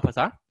I list out first,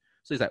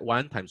 So it's like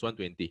 1 times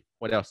 120.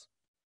 What else?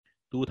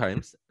 2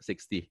 times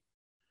 60.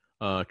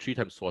 3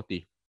 times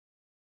 40.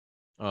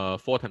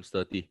 4 times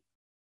 30.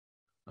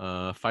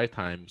 5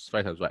 times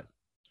what?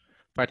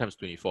 5 times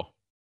 24.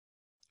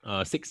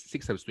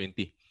 6 times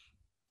 20.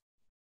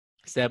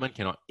 7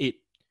 cannot.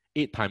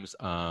 8 times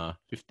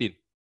 15.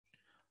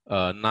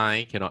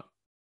 9 cannot.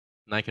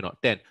 9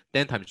 cannot.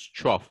 10 times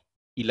 12.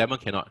 11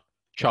 cannot.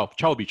 12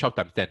 will be 12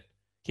 times 10.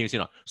 Can you see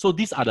or not? So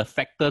these are the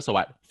factors or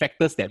what?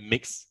 Factors that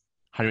makes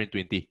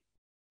 120.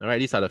 All right,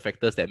 these are the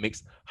factors that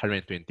makes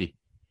 120.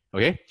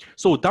 Okay,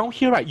 so down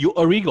here, right, you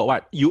already got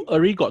what? You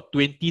already got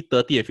 20,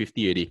 30, and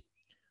 50 already.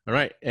 All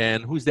right,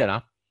 and who's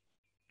that?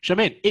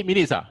 Charmaine, 8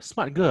 minutes.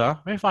 Smart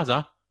girl. Very fast.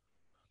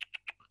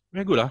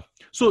 Very good.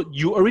 So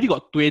you already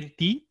got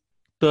 20,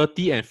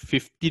 30, and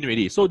 15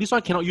 already. So this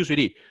one cannot use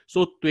already.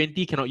 So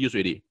 20 cannot use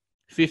already.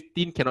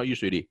 15 cannot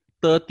use already.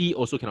 30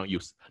 also cannot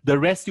use. The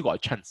rest you got a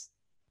chance.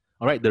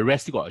 All right, the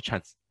rest you got a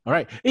chance. All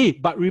right. Hey,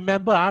 but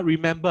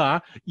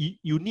remember,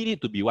 you need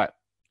it to be what?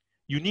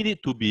 You need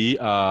it to be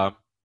one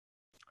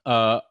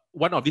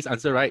of these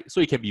answer, right?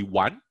 So it can be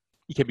 1,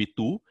 it can be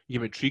 2, it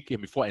can be 3, it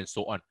can be 4, and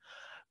so on.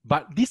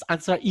 But this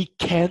answer, it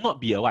cannot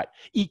be a what?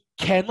 It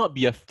cannot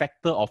be a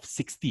factor of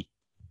 60.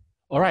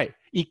 All right,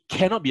 it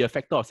cannot be a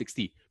factor of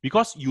 60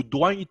 because you don't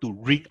want it to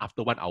ring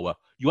after 1 hour.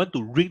 You want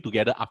to ring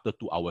together after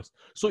 2 hours.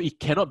 So it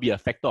cannot be a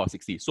factor of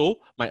 60. So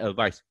my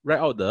advice, write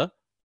out the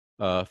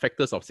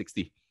factors of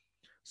 60.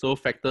 So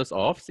factors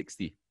of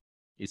 60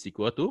 is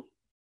equal to,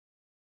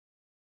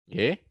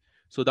 okay,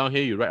 so down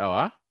here you write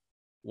out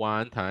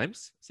 1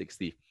 times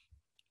 60,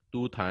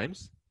 2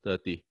 times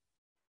 30,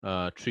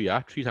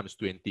 3 times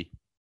 20,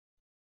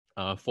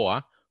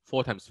 4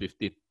 times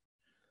 15,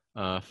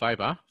 5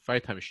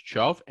 times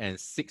 12, and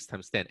 6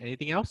 times 10.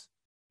 Anything else?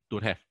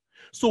 Don't have.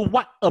 So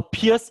what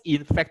appears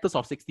in factors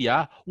of 60,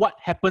 what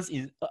happens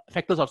in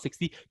factors of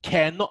 60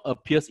 cannot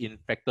appear in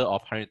factor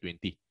of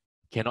 120.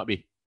 Cannot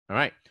be. All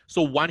right.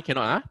 So 1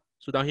 cannot.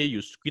 So down here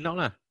you screen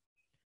out.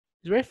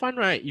 It's very fun,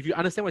 right? If you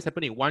understand what's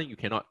happening, 1 you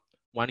cannot.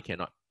 1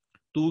 cannot.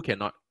 2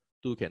 cannot.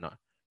 2 cannot.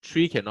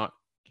 3 cannot.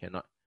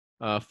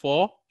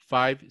 4,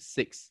 5,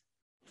 6.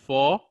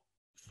 4,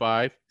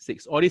 5,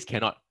 6. All these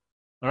cannot.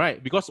 All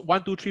right, because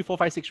 1, 2, 3, 4,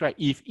 5, 6, right?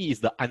 If it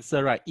is the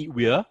answer, right, it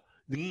will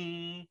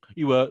ring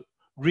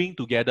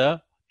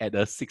together at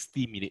the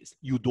 60 minutes.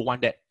 You don't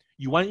want that.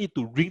 You want it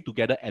to ring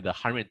together at the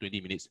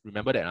 120 minutes.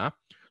 Remember that,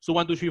 So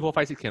 1, 2, 3, 4,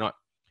 5, 6 cannot.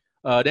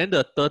 Then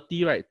the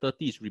 30, right?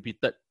 30 is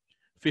repeated.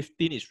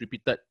 15 is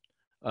repeated.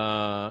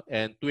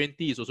 And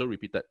 20 is also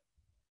repeated.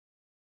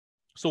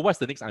 So what's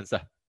the next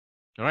answer?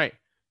 All right.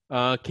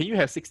 Can you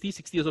have 60?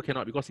 60 also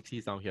cannot because 60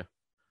 is down here.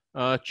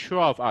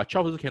 12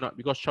 also cannot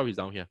because 12 is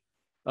down here.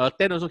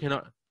 10 also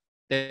cannot.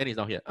 10 is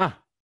down here.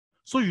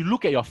 So you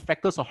look at your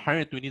factors of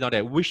 120 down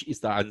there. Which is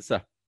the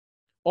answer?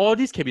 All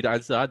these can be the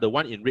answer. The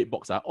one in red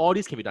box. All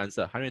these can be the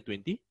answer.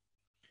 120,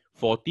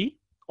 40.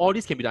 All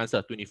these can be the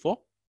answer. 24,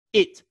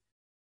 8.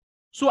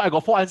 So I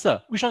got 4 answers.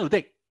 Which one to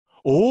take?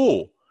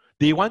 Oh,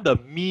 they want the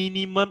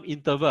minimum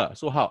interval.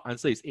 So how?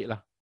 Answer is 8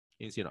 lah.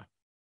 Can you see or not?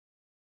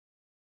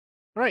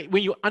 Right.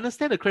 When you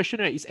understand the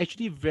question, right, it's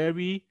actually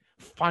very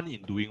fun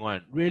in doing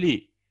one.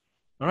 Really.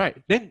 All right.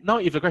 Then now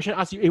if the question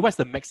asks you, hey, what's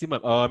the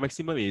maximum?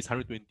 Maximum is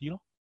 120. All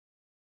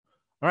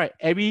right.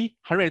 Every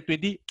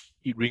 120,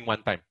 it ring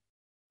 1 time.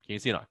 Can you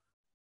see or not?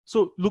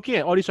 So looking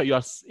at all this, right, you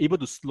are able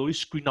to slowly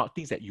screen out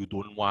things that you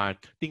don't want,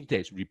 things that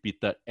is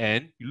repeated,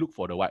 and you look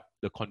for the what?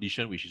 The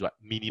condition, which is what?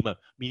 Minimum.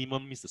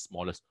 Minimum means the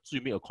smallest. So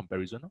you make a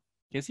comparison. No?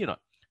 Can you see or not?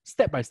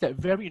 Step by step,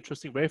 very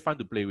interesting, very fun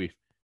to play with.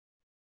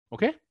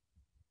 Okay?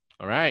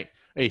 All right.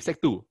 Hey,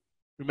 Sec 2,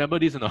 remember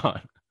this or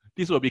not?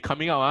 This will be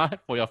coming out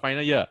for your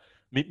final year.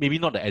 Maybe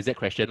not the exact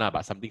question,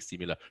 but something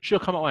similar. Sure,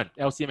 come out one.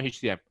 LCM,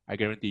 HCM, I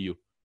guarantee you.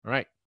 All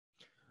right.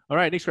 All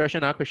right, next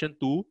question. Question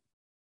 2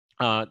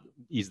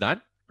 is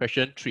done.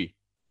 Question 3.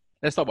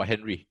 Let's talk about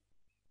Henry.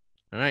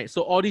 All right,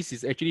 so all this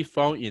is actually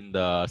found in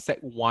the Sec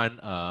 1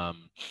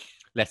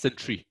 lesson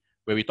 3,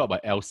 where we talk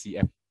about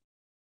LCM.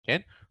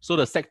 Okay, so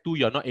the Sec 2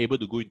 you're not able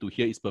to go into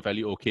here is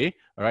perfectly okay.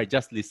 All right,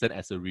 just listen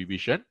as a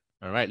revision.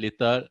 All right,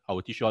 later I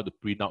will teach you how to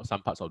print out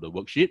some parts of the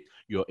worksheet.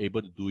 You're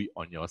able to do it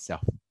on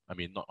yourself. I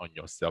mean, not on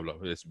yourself,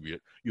 that's weird.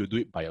 You do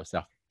it by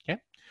yourself. Okay,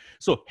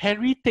 so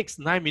Henry takes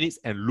 9 minutes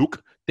and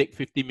Luke take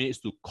 15 minutes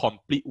to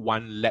complete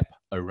one lap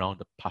around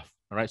the path.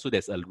 All right, so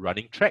there's a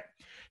running track.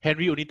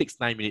 Henry only takes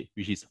 9 minutes,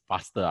 which is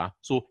faster.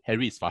 So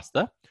Henry is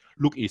faster.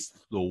 Luke is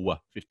slower,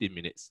 15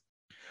 minutes.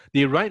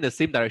 They run in the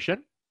same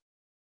direction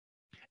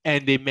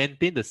and they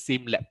maintain the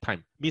same lap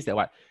time. Means that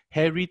what?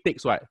 Henry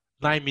takes what?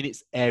 9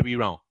 minutes every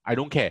round. I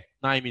don't care.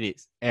 9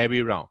 minutes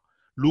every round.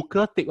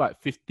 Luca take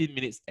what? 15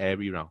 minutes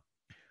every round.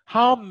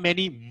 How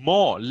many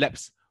more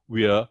laps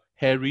will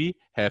Harry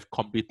have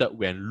completed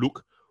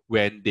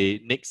when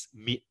they next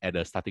meet at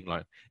the starting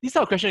line? This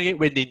type of question again,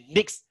 when they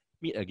next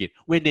meet again.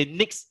 When they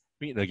next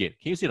meet again.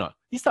 Can you see or not?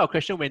 This type of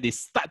question when they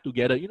start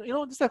together, you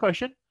know this type of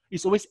question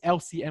is always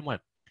LCM one.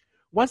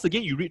 Once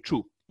again, you read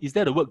through. Is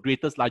there the word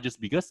greatest, largest,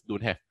 biggest?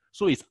 Don't have.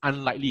 So it's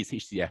unlikely it's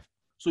HCF.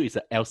 So it's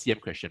an LCM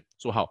question.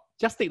 So how?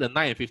 Just take the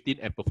 9 and 15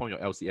 and perform your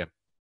LCM.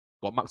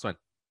 Got marks one.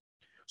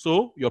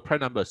 So your prime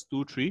numbers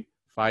 2, 3,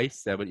 5,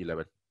 7,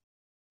 11.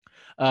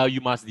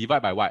 You must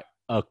divide by what?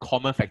 A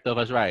common factor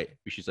first, right?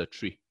 Which is a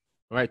 3.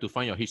 All right, to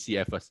find your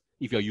HCF first,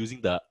 if you're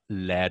using the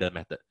ladder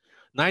method.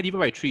 9 divided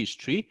by 3 is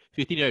 3.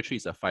 15 divided by 3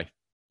 is a 5.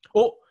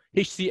 Oh,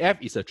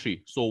 HCF is a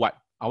 3. So what?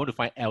 I want to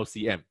find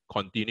LCM.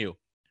 Continue.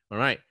 All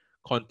right.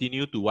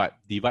 Continue to what?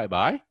 Divide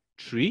by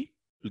 3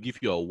 to give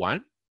you a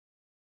 1.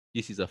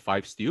 This is a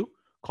 5 still.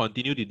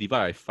 Continue to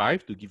divide by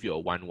 5 to give you a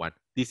 1, 1.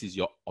 This is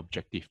your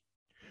objective.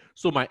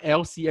 So my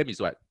LCM is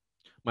what?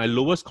 My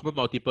lowest common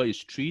multiple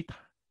is 3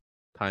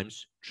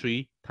 times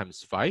 3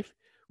 times 5,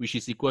 which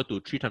is equal to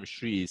 3 times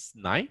 3 is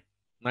 9.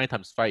 9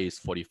 times 5 is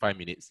 45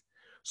 minutes.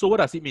 So what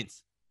does it mean?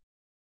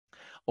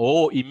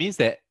 Oh, it means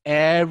that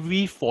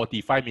every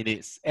 45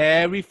 minutes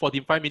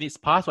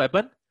pass, what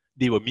happened?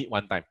 They will meet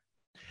one time.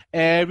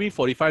 Every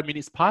 45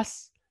 minutes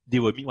pass, they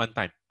will meet one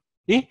time.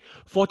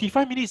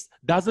 45 minutes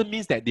doesn't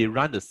mean that they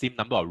run the same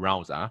number of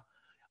rounds.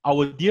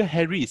 Our dear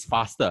Harry is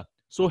faster.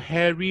 So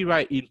Harry,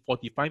 right, in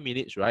 45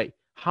 minutes, right,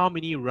 how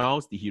many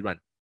rounds did he run?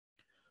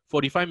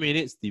 45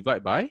 minutes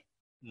divided by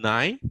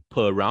 9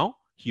 per round.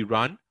 He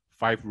ran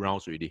 5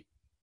 rounds already.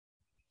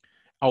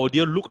 Our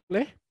dear Luke,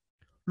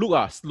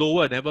 Luke,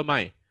 slower, never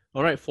mind.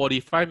 All right,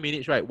 45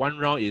 minutes, right, 1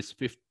 round is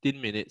 15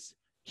 minutes.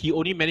 He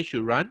only managed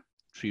to run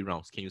 3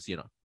 rounds. Can you see or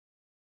not?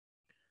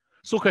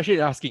 So question is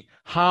asking,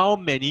 how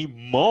many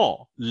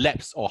more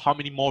laps or how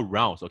many more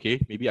rounds? Okay,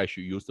 maybe I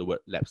should use the word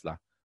laps lah.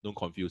 Don't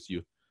confuse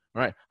you.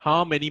 All right,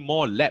 how many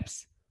more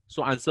laps?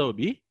 So answer will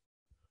be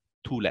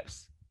 2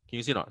 laps. Can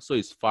you see or not? So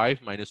it's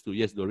 5 minus 2.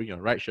 Yes, Doreen, you're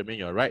right. Sherman,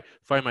 you're right.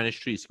 5 minus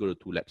 3 is equal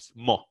to 2 laps.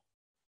 More.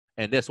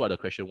 And that's what the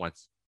question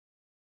wants.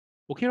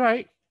 Okay,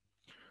 right?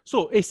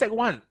 So, Sec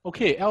 1,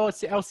 okay,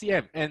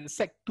 LCM. And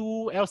Sec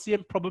 2,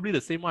 LCM, probably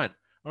the same one.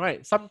 All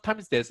right,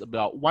 sometimes there's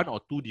about 1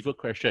 or 2 different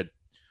questions.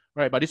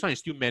 Right, but this one is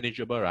still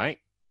manageable, right?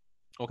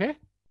 Okay,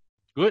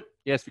 good.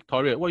 Yes,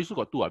 Victoria. Well, you still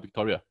got 2,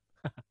 Victoria.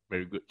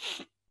 Very good.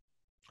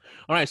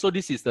 All right, so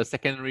this is the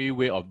secondary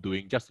way of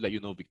doing, just to let you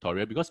know,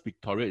 Victoria, because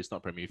Victoria is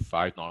not primary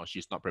 5, no,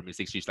 she's not primary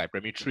 6, she's like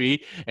primary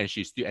 3, and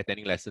she's still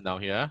attending lesson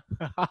down here.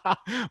 But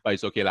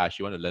it's okay lah,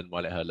 she want to learn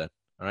more, let her learn.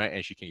 All right,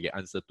 and she can get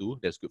answer too,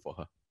 that's good for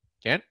her.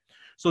 Okay,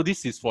 so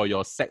this is for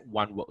your Sec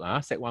 1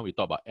 work. Sec 1, we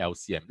talk about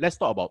LCM. Let's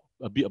talk about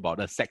a bit about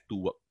the Sec 2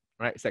 work.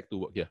 All right, Sec 2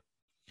 work here.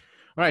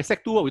 All right,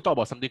 Sec 2 work, we talk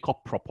about something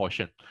called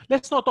proportion.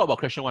 Let's not talk about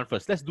question 1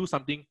 first. Let's do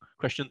something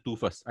question 2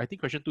 first. I think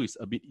question 2 is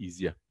a bit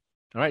easier.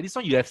 All right, this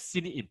one you have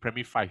seen it in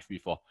primary 5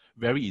 before.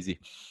 Very easy.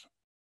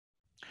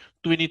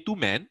 22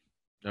 men.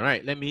 All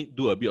right, let me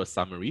do a bit of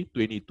summary.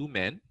 22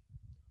 men.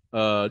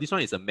 This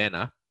one is a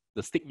man.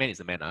 The stick man is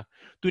a man.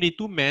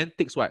 22 men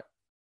takes what?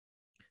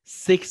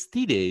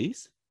 60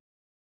 days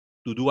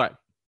to do what?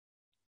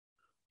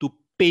 To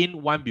paint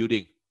one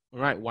building. All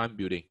right, one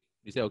building.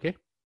 Is that okay?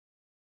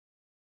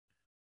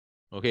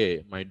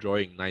 Okay, my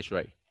drawing, nice,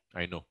 right?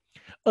 I know.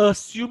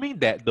 Assuming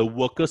that the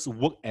workers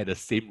work at the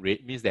same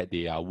rate, means that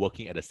they are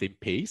working at the same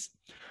pace,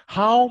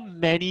 how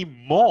many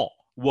more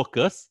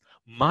workers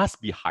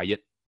must be hired,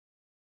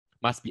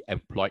 must be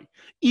employed,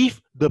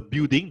 if the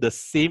building, the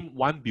same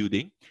one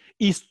building,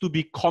 is to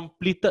be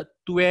completed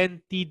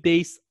 20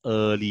 days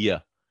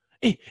earlier?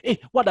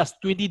 What does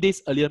 20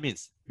 days earlier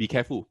means? Be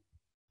careful.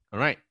 All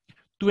right.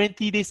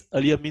 20 days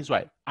earlier means,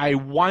 right, I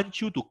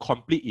want you to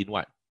complete in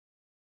what?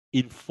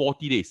 In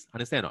 40 days.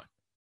 Understand or not?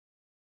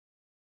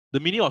 The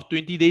meaning of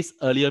 20 days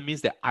earlier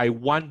means that I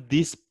want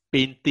this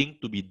painting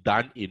to be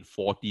done in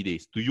 40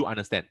 days. Do you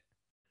understand?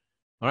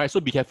 All right,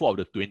 so be careful of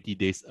the 20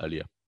 days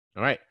earlier.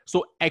 All right,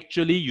 so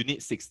actually you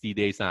need 60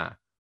 days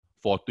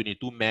for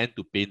 22 men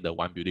to paint the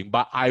one building.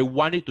 But I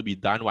want it to be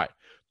done, what?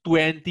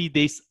 20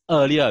 days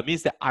earlier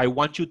means that I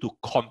want you to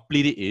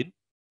complete it in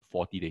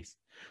 40 days.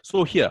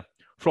 So here,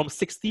 from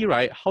 60,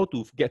 right, how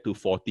to get to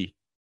 40?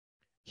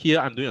 Here,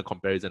 I'm doing a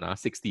comparison,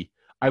 60.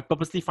 I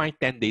purposely find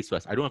 10 days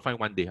first. I don't want to find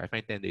 1 day. I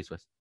find 10 days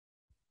first.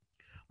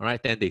 All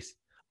right, 10 days.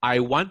 I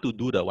want to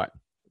do the what?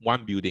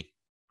 One building.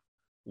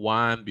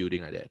 One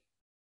building like that.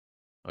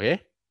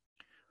 Okay?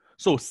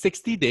 So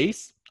 60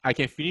 days, I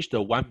can finish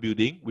the one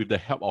building with the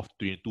help of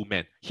 22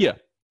 men. Here,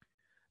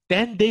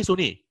 10 days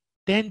only.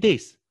 10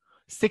 days.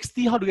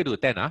 60, how do you get to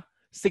 10?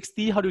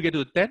 60, how do you get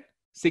to 10?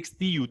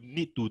 60, you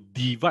need to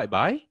divide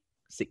by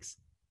 6.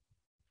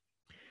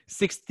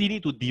 60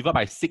 need to divide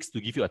by 6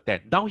 to give you a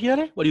 10. Down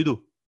here, what do you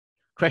do?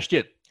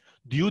 Question,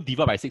 do you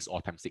divide by 6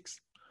 or times 6?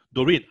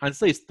 Doreen,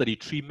 answer is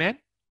 33 men.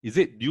 Is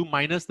it? Do you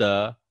minus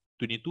the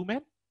 22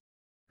 men?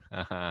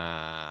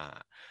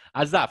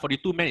 Azza,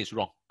 42 men is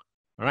wrong.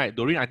 All right,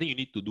 Doreen, I think you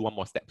need to do one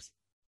more steps.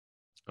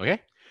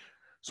 Okay?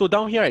 So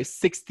down here, at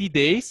 60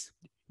 days,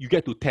 you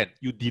get to 10.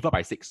 You divide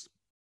by 6.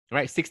 All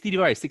right, 60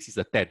 divided by 6 is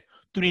a 10.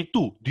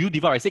 22, do you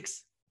divide by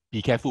 6?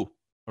 Be careful.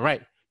 All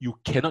right, you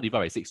cannot divide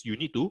by 6. You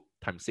need to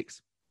times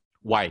 6.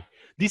 Why?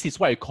 This is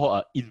what I call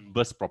an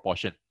inverse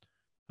proportion.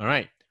 All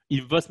right,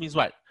 inverse means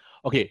what?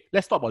 Okay,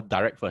 let's talk about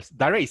direct first.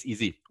 Direct is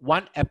easy.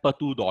 1 apple,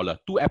 $2.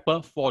 2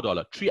 apple,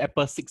 $4. 3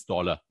 apple,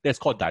 $6. That's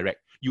called direct.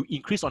 You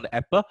increase on the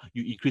apple,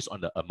 you increase on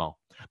the amount.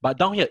 But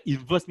down here,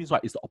 inverse means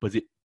what? It's the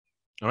opposite.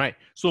 All right,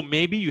 so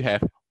maybe you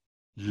have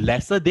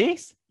lesser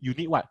days. You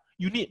need what?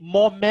 You need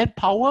more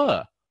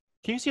manpower.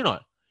 Can you see or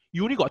not?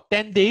 You only got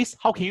 10 days.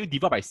 How can you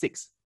divide by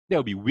 6? That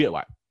will be weird,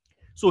 right?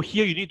 So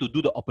here you need to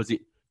do the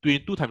opposite.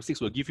 22 times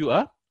 6 will give you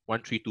a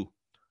 132.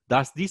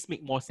 Does this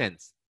make more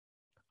sense?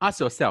 Ask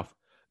yourself,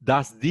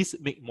 does this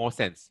make more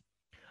sense?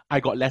 I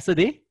got lesser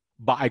day,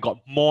 but I got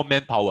more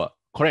manpower.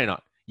 Correct or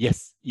not?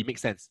 Yes, it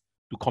makes sense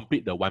to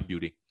complete the one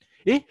building.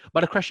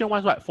 But the question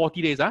was what?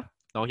 40 days,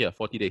 Down here,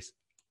 40 days.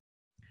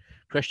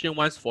 Question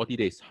wants 40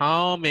 days.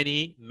 How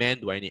many men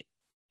do I need?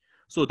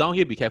 So down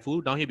here, be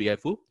careful. Down here, be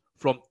careful.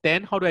 From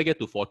 10, how do I get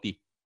to 40?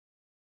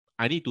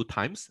 I need to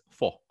times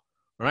 4. All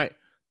right.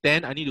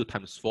 10, I need to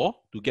times 4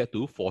 to get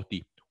to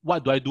 40.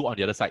 What do I do on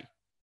the other side?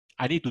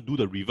 I need to do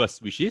the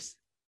reverse, which is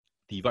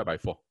divide by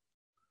 4.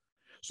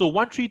 So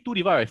 132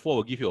 divided by 4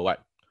 will give you a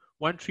what?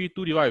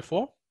 132 divided by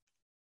 4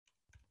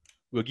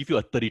 will give you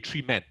a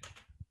 33 men.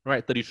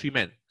 Right, 33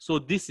 men. So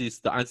this is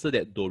the answer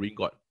that Doreen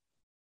got,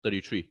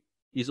 33.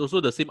 It's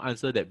also the same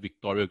answer that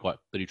Victoria got,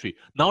 33.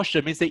 Now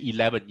Shermaine said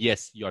 11.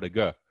 Yes, you're the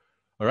girl.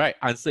 All right,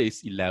 answer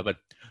is 11.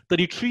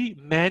 33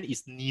 men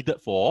is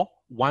needed for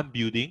one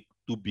building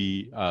to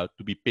be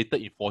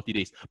painted in 40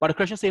 days. But the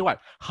question say what?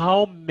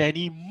 How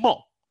many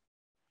more?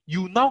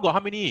 You now got how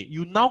many?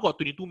 You now got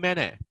 22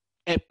 men.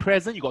 At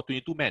present, you got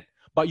 22 men.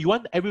 But you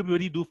want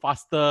everybody to do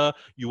faster.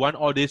 You want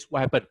all this. What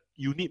happened?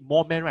 You need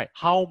more men, right?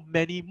 How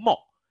many more?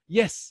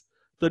 Yes,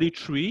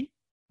 33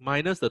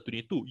 minus the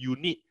 22. You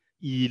need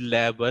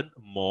 11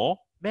 more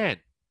men.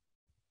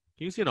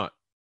 Can you see or not?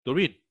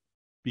 Doreen,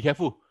 be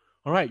careful.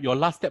 All right, your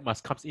last step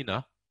must come in.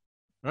 All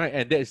right,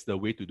 and that is the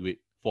way to do it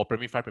for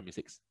primary 5, primary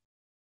 6.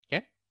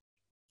 Okay?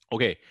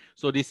 Okay,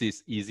 so this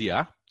is easy.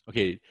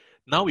 Okay,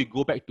 now we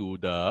go back to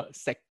the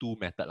Sec 2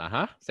 method.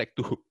 Sec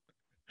 2.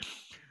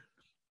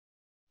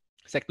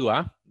 Sec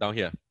 2, down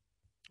here.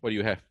 What do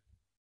you have?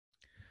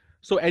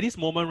 So at this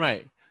moment,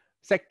 right,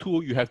 Sec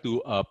 2, you have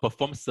to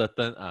perform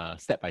certain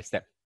step by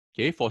step.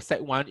 Okay, for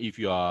Sec 1, if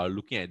you are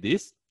looking at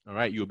this, all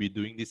right, you'll be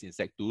doing this in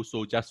Sec 2.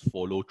 So just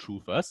follow through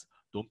first.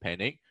 Don't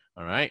panic.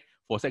 All right.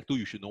 For Sec 2,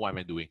 you should know what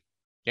I'm doing.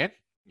 Okay.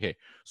 Okay.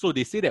 So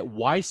they say that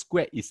y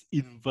squared is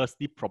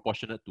inversely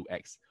proportionate to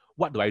x.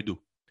 What do?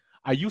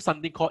 I use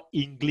something called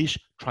English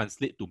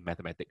translate to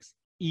mathematics.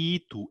 E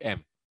to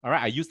M. All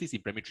right. I use this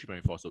in primary 3,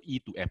 primary 4. So E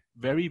to M.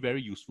 Very,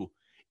 very useful.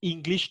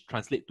 English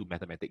translate to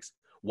mathematics.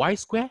 Y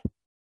squared.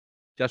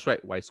 Just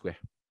write y squared.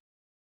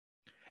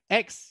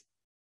 X,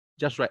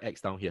 just write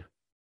x down here.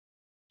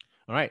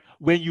 All right.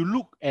 When you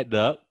look at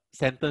the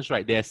sentence,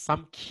 right, there are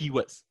some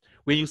keywords.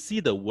 When you see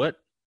the word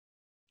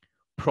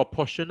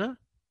proportional,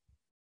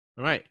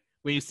 all right,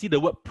 when you see the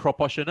word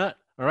proportionate,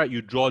 all right,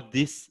 you draw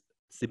this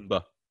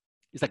symbol.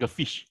 It's like a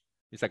fish.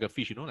 It's like a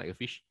fish, like a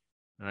fish.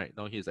 All right,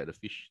 down here is like the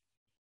fish.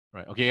 All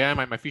right, okay, yeah,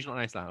 my fish not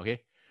nice,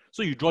 okay?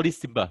 So you draw this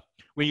symbol.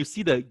 When you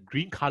see the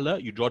green color,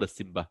 you draw the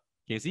symbol.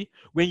 Can you see?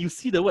 When you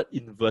see the word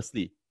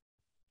inversely,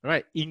 all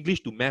right,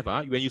 English to math,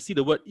 when you see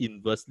the word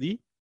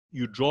inversely,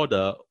 you draw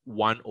the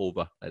 1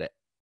 over like that.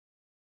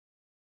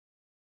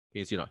 Can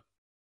you see or not?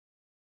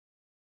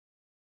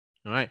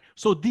 All right,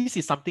 so this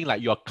is something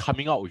like you're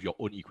coming out with your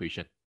own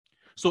equation.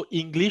 So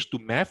English to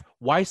math,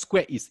 y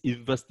squared is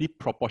inversely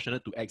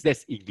proportionate to x.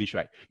 That's English,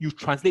 right? You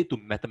translate to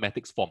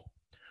mathematics form.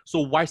 So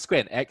y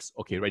squared and x,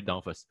 okay, write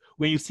down first.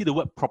 When you see the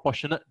word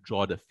proportionate,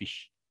 draw the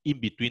fish in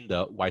between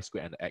the y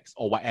squared and the x,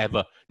 or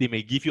whatever. They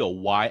may give you a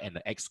y and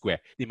an x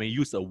squared. They may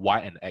use a y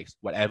and an x,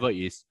 whatever it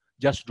is,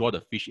 just draw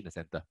the fish in the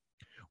center.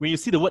 When you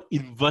see the word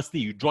inversely,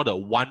 you draw the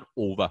 1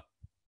 over,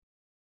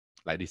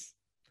 like this.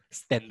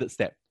 Standard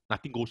step.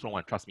 Nothing goes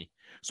wrong, trust me.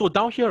 So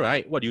down here,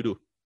 right, what do you do?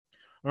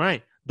 All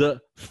right, the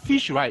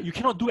fish, right, you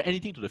cannot do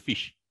anything to the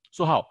fish.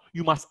 So how?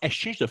 You must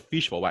exchange the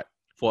fish for what?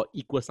 For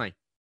equal sign.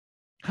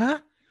 Huh?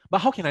 But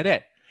how can I do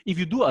that? If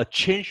you do a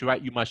change,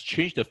 right, you must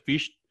change the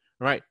fish,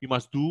 right? You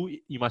must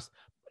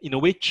in a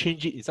way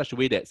change it in such a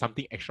way that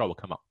something extra will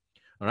come out.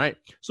 All right.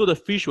 So the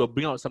fish will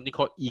bring out something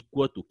called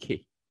equal to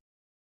k.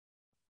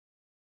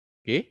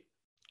 Okay.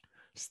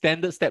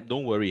 Standard step,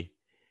 don't worry.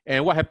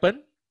 And what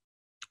happened?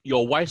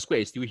 Your y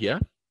squared is still here.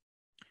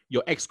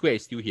 Your x squared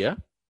is still here.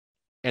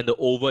 And the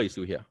over is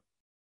still here.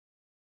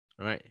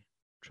 All right.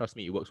 Trust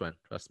me, it works, one.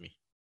 Trust me.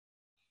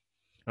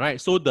 All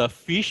right. So the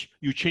fish,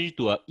 you change it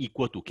to a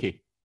equal to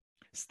k.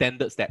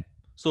 Standard step.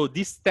 So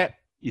this step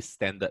is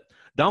standard.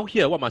 Down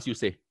here, what must you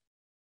say?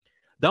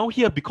 Down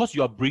here, because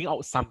you are bringing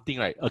out something,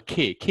 right? A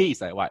k. K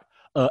is like what?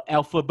 An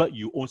alphabet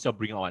you own self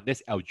bring out one.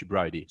 That's algebra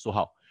already. So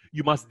how?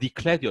 You must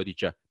declare to your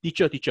teacher,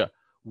 teacher,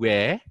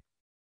 where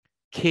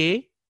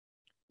k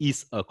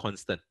is a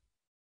constant.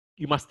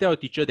 You must tell your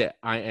teacher that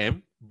I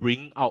am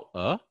bringing out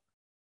a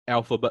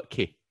alphabet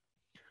k.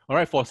 All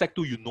right, for Sec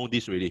 2, you know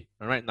this already.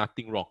 All right,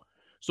 nothing wrong.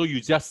 So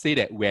you just say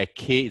that where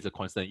k is a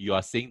constant, you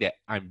are saying that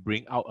I'm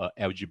bringing out an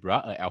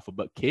algebra, an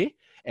alphabet k,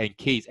 and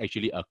k is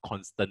actually a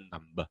constant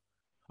number.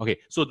 Okay,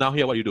 so now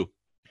here what you do?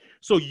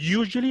 So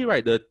usually,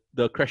 right,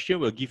 the question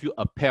will give you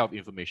a pair of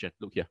information.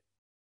 Look here.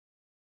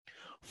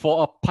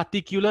 For a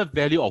particular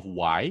value of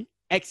y,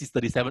 x is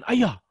 37.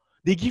 Ayah,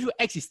 they give you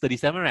x is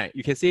 37, right?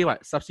 You can say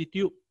what?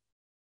 Substitute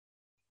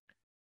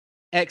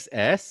x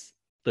as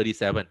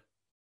 37.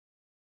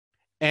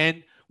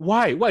 And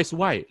y, what is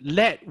y?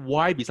 Let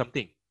y be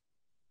something.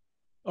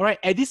 All right,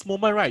 at this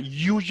moment, right,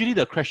 usually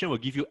the question will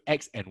give you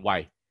x and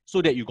y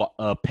so that you got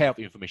a pair of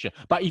information.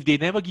 But if they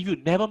never give you,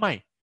 never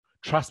mind.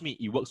 Trust me,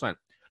 it works one.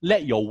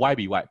 Let your y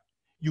be what?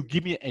 You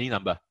give me any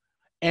number.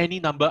 Any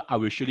number, I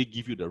will surely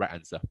give you the right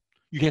answer.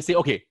 You can say,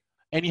 okay,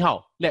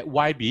 anyhow, let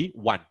y be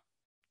 1.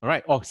 All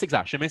right, or 6.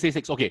 Shermaine say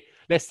 6. Okay,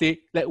 let's say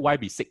let y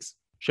be 6.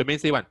 Shermaine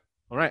say 1.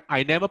 All right,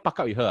 I never pack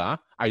up with her.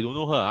 I don't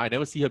know her. I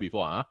never see her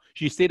before.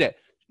 She said that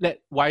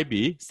let y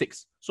be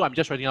 6. So I'm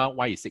just writing out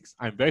y is 6.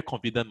 I'm very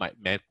confident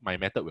my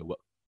method will work.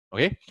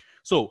 Okay,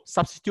 so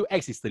substitute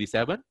x is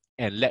 37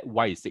 and let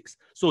y is 6.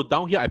 So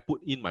down here, I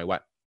put in my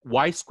what?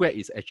 Y squared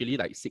is actually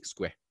like 6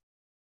 square.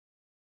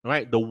 All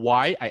right, the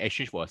y I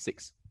exchange for a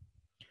 6.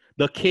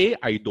 The k,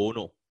 I don't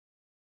know.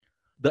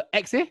 The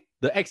x,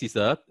 the x is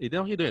a,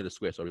 down here don't have the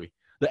square, sorry.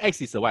 The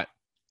x is a what?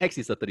 X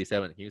is a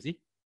 37, can you see?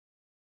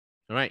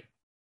 All right.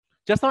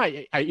 Just now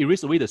I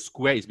erased away the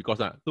square is because,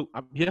 look,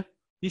 up here,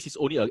 this is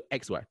only a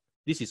x, right?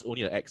 This is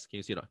only an x, can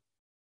you see or not?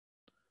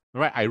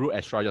 All right, I wrote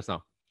extra just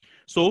now.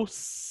 So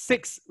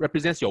 6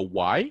 represents your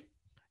y,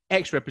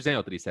 x represents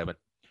your 37.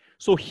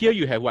 So here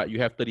you have what? You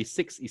have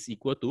 36 is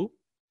equal to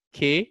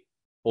k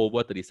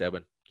over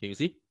 37. Can you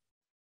see?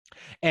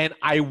 And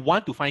I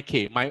want to find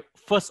k. My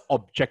first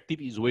objective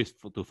is always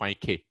to find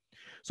k.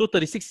 So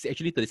 36 is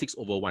actually 36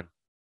 over 1.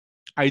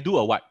 I do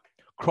a what?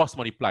 Cross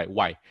multiply.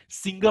 Why?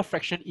 Single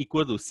fraction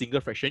equal to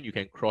single fraction, you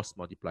can cross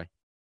multiply.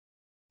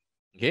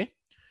 Okay?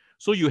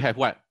 So you have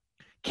what?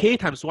 K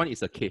times 1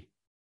 is a k.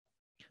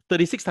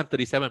 36 times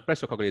 37,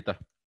 press your calculator.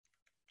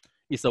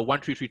 It's a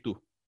 1332.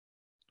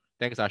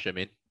 Thanks,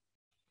 Shermaine.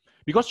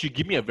 Because you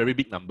give me a very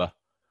big number.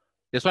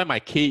 That's why my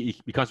k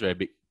becomes very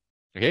big.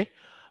 Okay?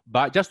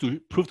 But just to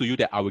prove to you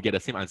that I will get the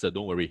same answer,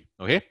 don't worry.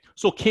 Okay?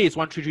 So k is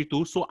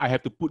 1332, so I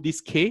have to put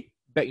this k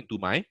back into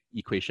my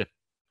equation.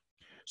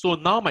 So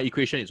now my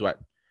equation is what?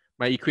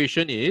 My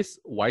equation is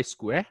y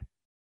squared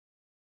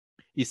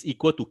is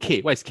equal to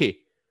k. What is k?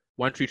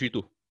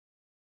 1332.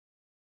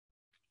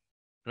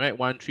 Right?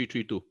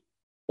 1332.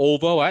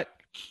 Over what?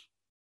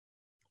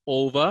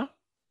 Over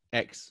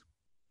x.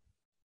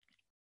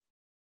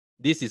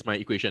 This is my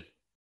equation.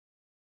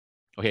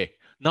 Okay.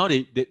 Now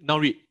now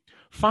read.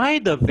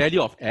 Find the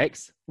value of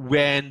x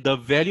when the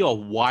value of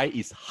y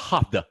is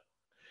halved.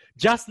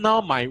 Just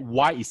now my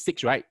y is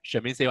 6, right?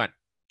 Shermaine say 1.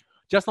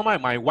 Just now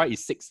my y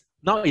is 6.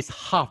 Now it's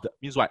halved.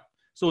 Means what?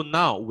 So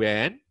now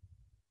when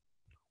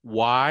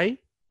y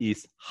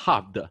is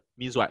halved,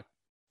 means what?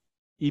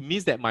 It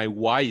means that my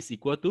y is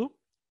equal to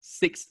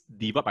 6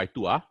 divided by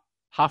 2.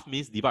 Half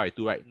means divided by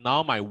 2, right?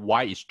 Now my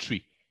y is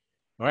 3.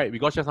 All right,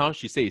 because just now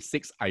she said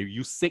 6, I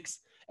use 6.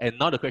 And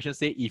now the question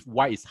says if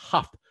y is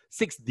halved,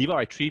 6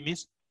 divided by 3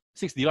 means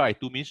 6 divided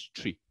by 2 means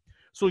 3.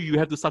 So you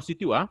have to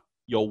substitute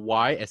your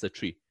y as a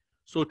 3.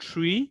 So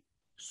 3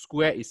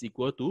 squared is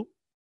equal to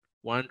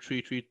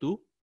 1332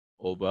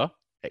 over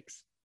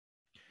x.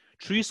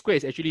 3 squared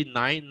is actually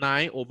 9.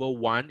 9 over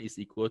 1 is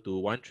equal to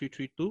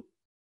 1332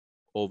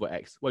 over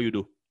x. What you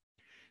do?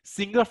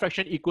 Single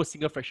fraction equals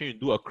single fraction, you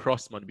do a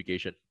cross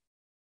multiplication.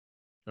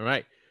 All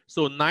right.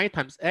 So 9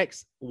 times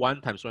x,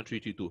 1 times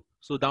 1332.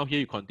 So down here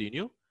you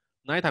continue.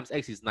 9 times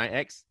x is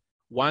 9x.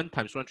 1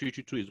 times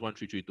 1332 is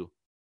 1332.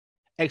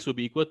 X will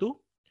be equal to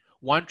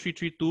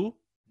 1332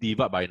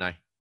 divided by 9.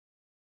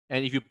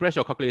 And if you press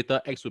your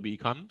calculator, x will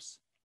becomes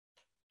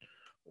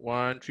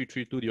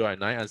 1332 divided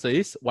by 9. Answer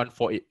is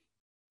 148.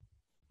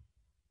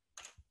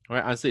 All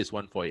right, answer is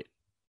 148.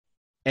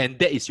 And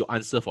that is your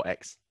answer for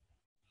x.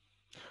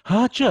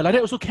 Huh, sure, like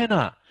that also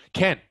can.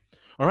 Can.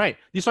 All right,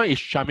 this one is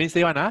Charmaine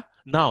say one.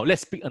 Now,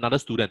 let's pick another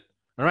student.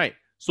 All right,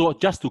 so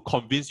just to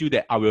convince you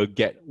that I will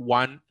get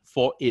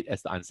 148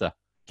 as the answer.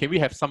 Can we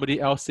have somebody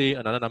else say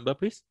another number,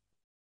 please?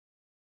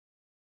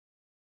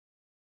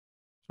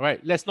 All right,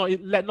 let not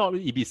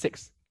it be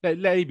 6.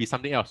 Let it be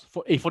something else.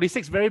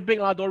 46 very big,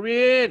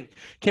 Doreen.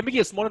 Can we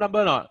get a smaller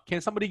number or not?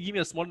 Can somebody give me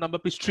a smaller number,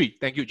 please? 3.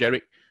 Thank you,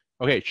 Jarek.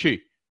 Okay,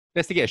 3.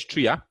 Let's take it as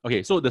 3.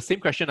 Okay, so the same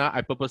question.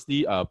 I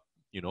purposely have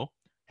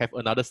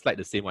another slide,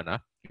 the same one.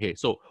 Okay,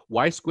 so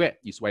y squared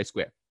is y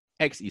squared.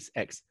 X is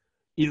x.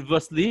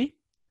 Inversely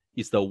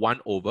is the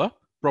 1 over.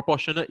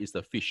 Proportional is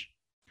the fish.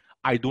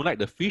 I don't like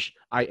the fish.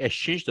 I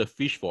exchange the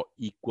fish for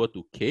equal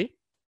to k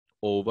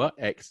over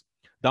x.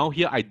 Down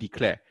here, I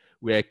declare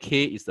where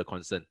k is the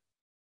constant.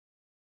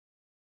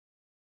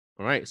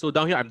 All right, so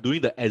down here, I'm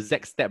doing the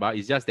exact step.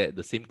 It's just that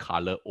the same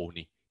color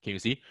only. Can you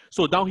see?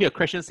 So down here,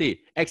 question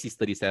say x is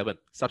 37.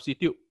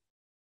 Substitute.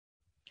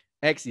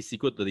 X is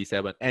equal to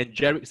 37. And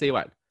Jarek say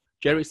what?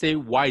 Jarek say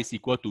y is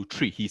equal to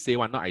 3. He say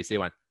 1, not I say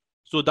 1.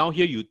 So down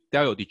here, you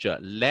tell your teacher,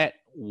 let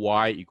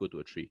y equal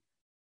to 3.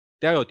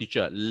 Tell your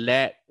teacher,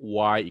 let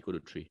y equal to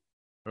 3.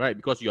 All right,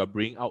 because you are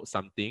bringing out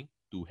something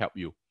to help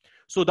you.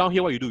 So down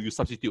here, what you do, you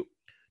substitute.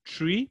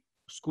 3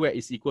 squared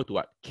is equal to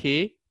what?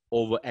 K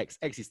over x.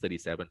 X is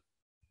 37.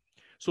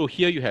 So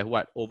here you have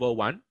what? Over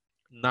 1.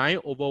 9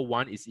 over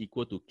 1 is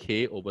equal to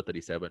k over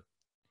 37.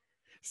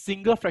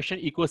 Single fraction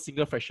equals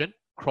single fraction,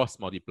 cross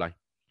multiply.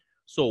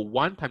 So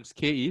 1 times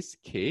k is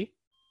k.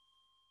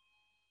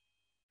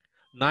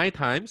 9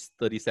 times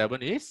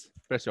 37 is,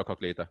 press your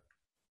calculator,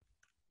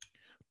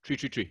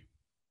 333.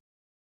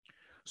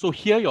 So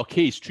here your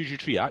k is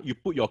 333. You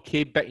put your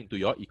k back into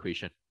your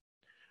equation.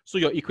 So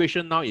your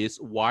equation now is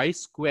y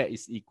squared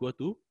is equal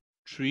to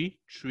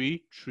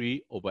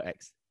 333 over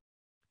x.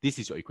 This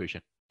is your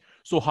equation.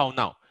 So how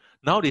now?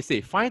 Now they say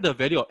find the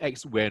value of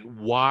x when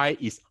y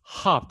is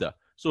halved.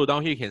 So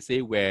down here you can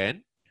say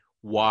when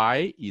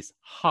y is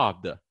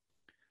halved.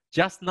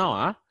 Just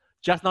now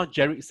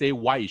Jarek say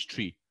y is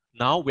 3.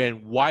 Now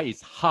when y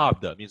is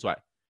halved means what?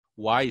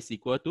 Y is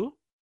equal to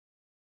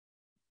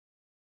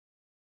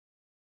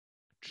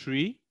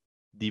 3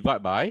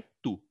 divided by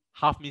 2.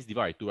 Half means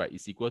divided by 2, right?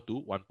 It's equal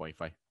to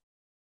 1.5.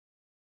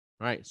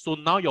 Right? So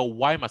now your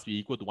y must be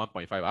equal to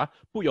 1.5.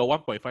 Put your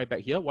 1.5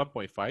 back here.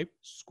 1.5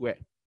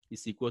 squared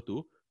is equal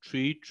to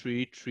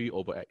 333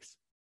 over x.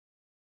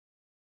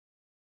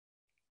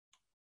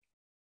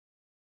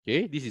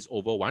 Okay, this is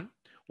over 1.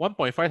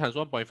 1.5 times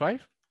 1.5,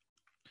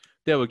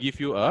 that will give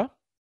you a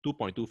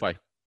 2.25.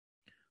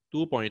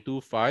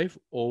 2.25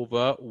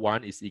 over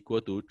 1 is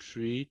equal to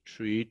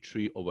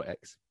 333 over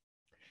x.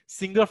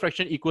 Single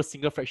fraction equals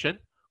single fraction,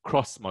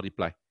 cross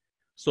multiply.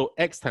 So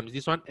x times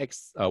this one,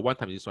 1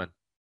 times this one.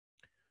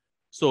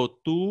 So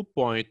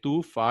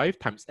 2.25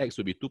 times x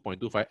will be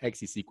 2.25.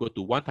 X is equal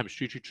to 1 times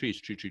 333 is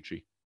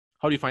 333.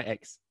 How do you find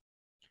x?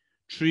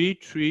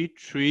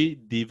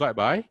 333 divided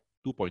by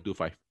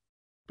 2.25.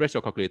 Press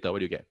your calculator. What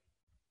do you get?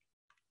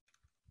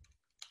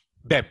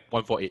 Bam,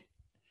 148.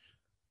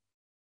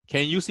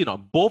 Can you see now?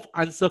 Both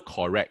answer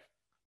correct.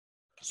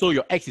 So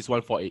your x is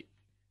 148.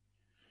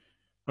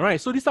 All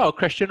right, so this is our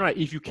question, right?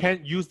 If you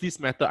can use this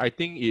method, I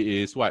think it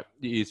is what?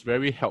 It is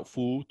very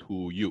helpful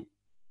to you.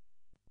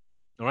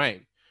 All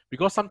right,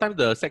 because sometimes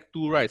the Sec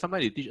 2, right?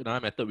 Sometimes they teach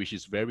another method which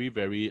is very,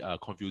 very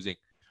confusing.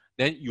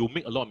 Then you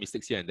make a lot of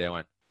mistakes here and there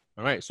one.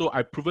 All right, so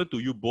I've proven to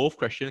you both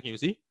questions. Can you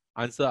see?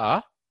 Answer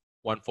are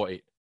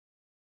 148.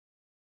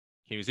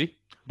 Can you see?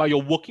 But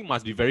your working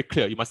must be very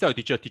clear. You must tell your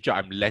teacher, teacher,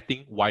 I'm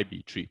letting y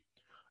be 3.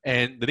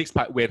 And the next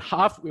part, when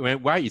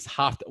y is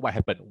halved, what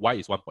happened? Y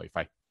is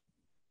 1.5.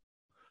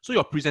 So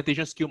your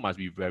presentation skill must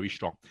be very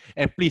strong.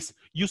 And please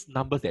use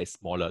numbers that is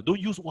smaller. Don't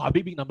use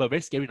big number,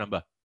 very scary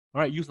number.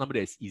 All right, use number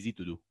that is easy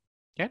to do.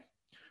 Okay?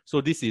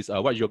 So this is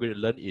what you're going to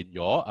learn in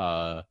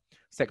your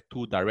Sec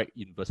 2 direct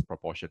inverse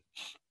proportion.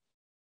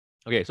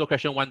 Okay, so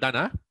question 1 done.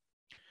 All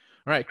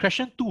right,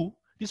 question 2.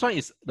 This one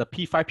is the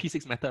P5,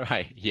 P6 method,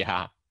 right?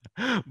 Yeah.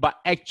 But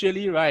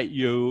actually, right,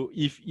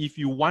 if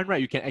you want,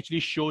 right, you can actually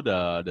show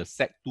the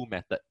Sec 2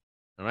 method.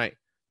 All right,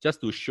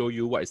 just to show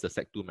you what is the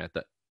Sec 2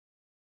 method.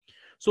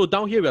 So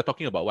down here, we are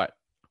talking about what?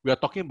 We are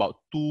talking about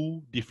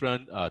two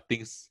different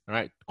things,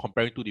 right?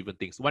 Comparing two different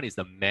things. One is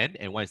the man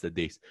and one is the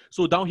days.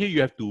 So down here,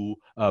 you have to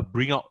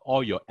bring out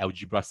all your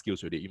algebra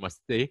skills with it. You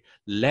must say,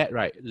 let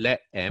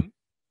M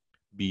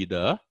be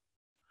the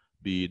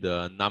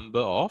number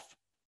of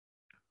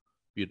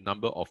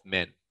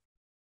men.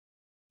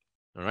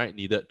 All right,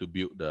 needed to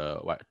build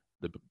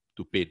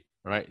to paint.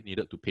 All right,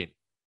 needed to paint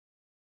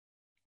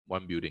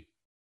one building.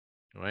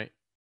 All right,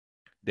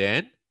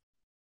 then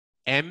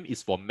M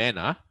is for men.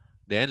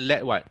 Then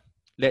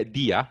let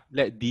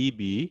D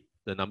be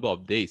The number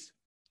of days.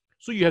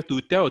 So you have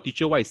to tell your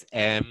teacher what is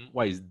M,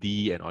 what is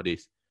D, and all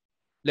this.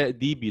 Let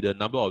D be the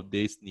number of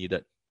days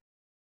needed.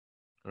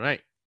 All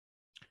right.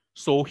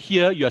 So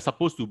here you are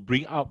supposed to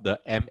bring up the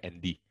M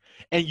and D.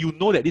 And you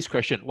know that this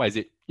question, what is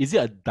it? Is it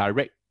a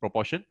direct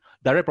proportion?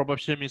 Direct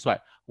proportion means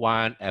what?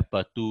 1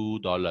 apple,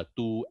 $2,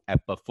 2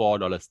 apple,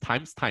 $4,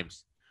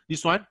 times.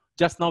 This one,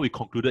 just now we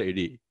concluded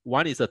already.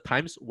 One is a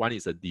times, one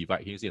is a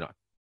divide. Can you see not?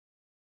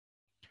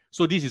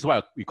 So this is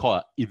what we call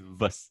an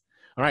inverse.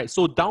 All right,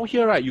 so down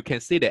here, right, you can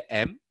say that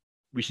M,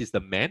 which is the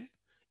man,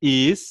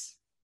 is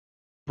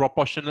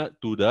proportional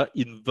to the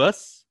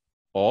inverse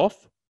of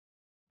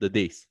the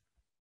days.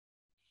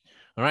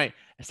 All right,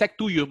 Sec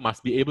 2, you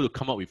must be able to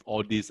come up with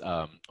all these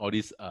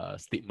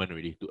statement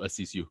already to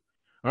assist you.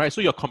 All right,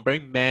 so you're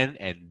comparing man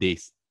and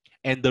days,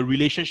 and the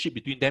relationship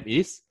between them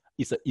is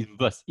an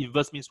inverse.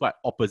 Inverse means what?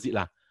 Opposite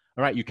lah.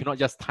 All right, you cannot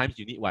just times.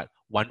 You need what?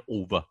 1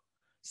 over.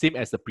 Same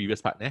as the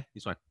previous part.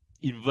 This one.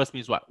 Inverse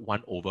means what?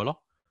 1 over lor.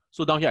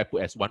 So down here I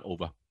put as 1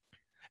 over,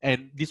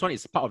 and this one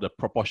is part of the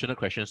proportional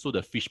question. So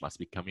the fish must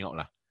be coming out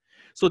lah.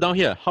 So down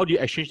here, how do you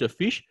exchange the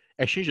fish?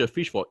 Exchange the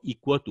fish for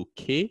equal to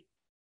K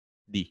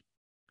D.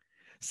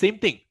 Same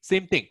thing.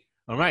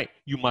 All right,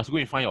 you must go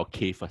and find your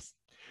K first.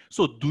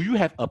 So do you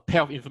have a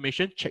pair of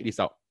information? Check this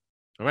out.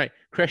 All right,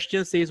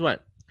 question says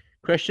what?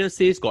 Question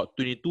says got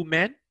 22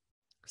 men,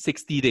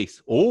 60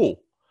 days. Oh,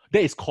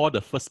 that is called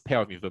the first pair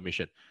of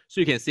information.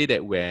 So you can say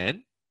that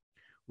when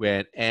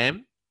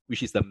M,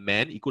 which is the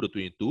man, equal to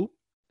 22,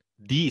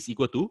 D is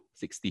equal to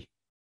 60.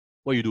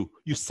 What you do?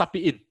 You sub it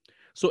in.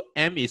 So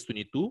M is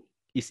 22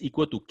 is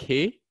equal to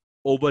K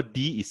over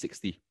D is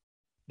 60.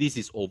 This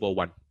is over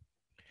 1.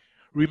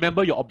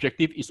 Remember, your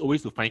objective is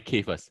always to find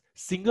K first.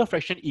 Single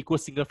fraction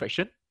equals single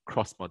fraction,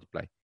 cross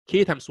multiply.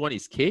 K times 1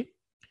 is K,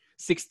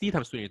 60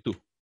 times 22.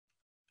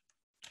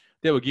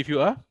 That will give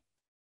you a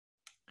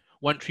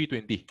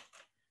 1320.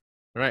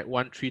 All right,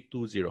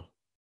 1320.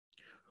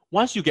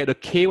 Once you get the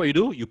K, what you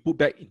do? You put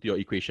back into your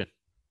equation.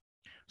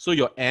 So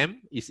your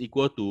M is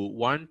equal to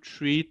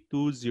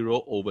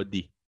 1320 over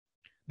D.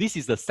 This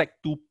is the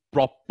Sec 2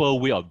 proper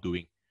way of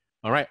doing.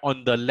 All right,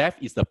 on the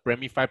left is the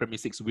Primary 5, Primary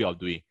 6 way of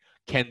doing.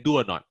 Can do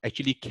or not?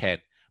 Actually can.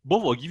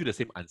 Both will give you the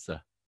same answer.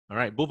 All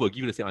right, both will give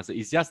you the same answer.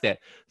 It's just that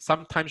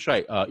sometimes,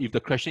 right, if the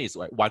question is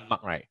like 1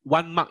 mark, right,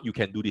 1 mark, you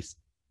can do this.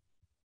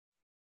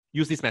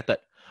 Use this method.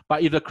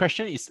 But if the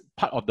question is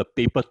part of the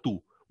paper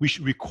 2, which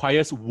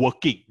requires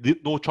working,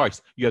 no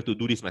choice, you have to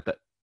do this method.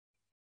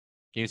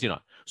 Can you see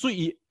not? So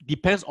it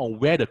depends on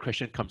where the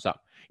question comes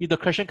up. If the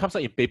question comes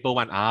up in paper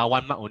 1,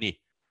 1 mark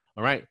only.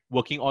 All right,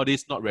 working all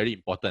this, not very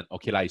important.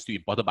 Okay, it's still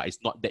important, but it's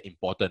not that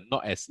important.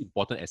 Not as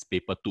important as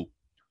paper 2.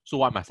 So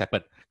what must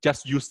happen?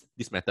 Just use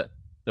this method,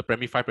 the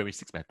Primary 5, Primary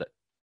 6 method.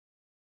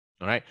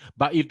 All right,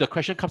 but if the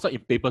question comes out in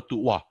paper 2,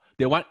 wow,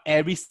 they want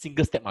every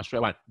single step must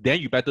write one, then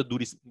you better do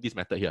this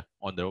method here,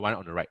 on the one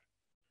on the right.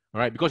 All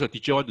right, because your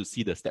teacher wants to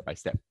see the step by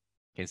step.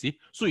 Can you see?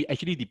 So it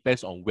actually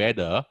depends on where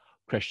the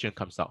question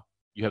comes out.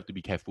 You have to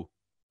be careful.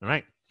 All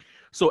right,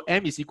 so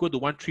M is equal to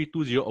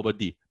 1320 over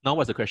D. Now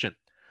what's the question?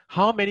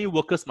 How many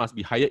workers must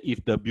be hired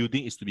if the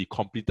building is to be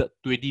completed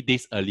 20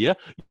 days earlier?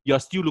 You're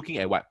still looking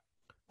at what?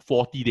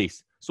 40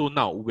 days. So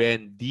now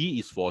when D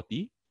is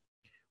 40,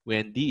 what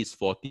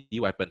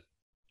happen?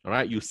 All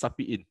right, you sub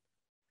it in.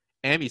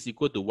 M is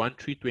equal to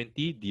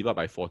 1320 divided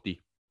by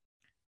 40.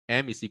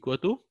 M is equal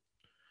to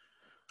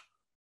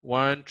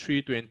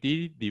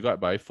 1320 divided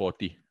by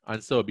 40.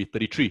 Answer will be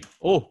 33.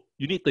 Oh,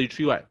 you need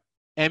 33 what?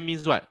 M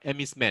means what? M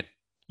means men.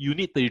 You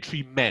need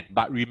 33 men.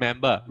 But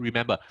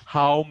remember,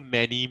 how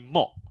many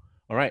more?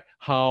 All right,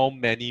 how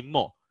many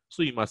more?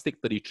 So you must take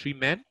 33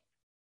 men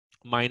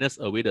minus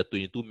away the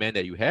 22 men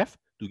that you have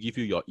to give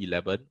you your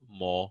 11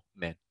 more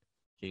men.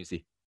 Can you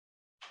see?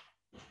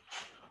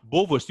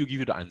 Both will still give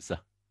you the answer.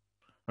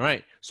 All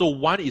right, so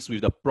one is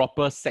with the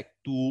proper Sec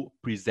 2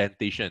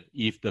 presentation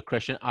if the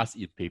question asked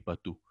in paper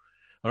 2.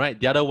 All right,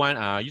 the other one,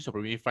 use your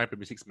Primary 5,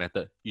 Primary 6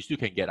 method. You still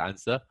can get the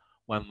answer,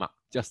 1 mark.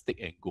 Just take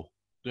and go.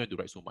 Don't have to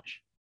write so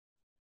much.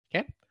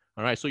 Okay?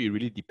 All right, so it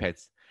really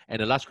depends.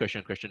 And the last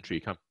question, question 3,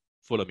 come,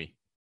 follow me.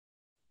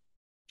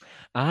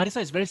 This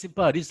one is very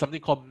simple. This is something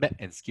called map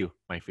and skill,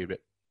 my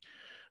favorite.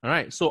 All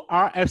right, so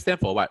RF stands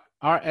for what?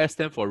 RF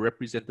stands for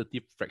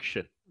representative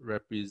fraction.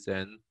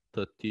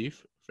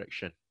 Representative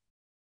fraction.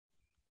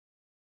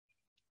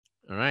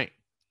 All right,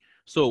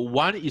 so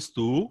 1 is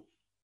to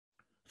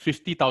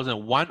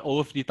 50,000. 1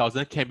 over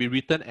 50,000 can be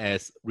written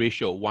as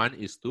ratio 1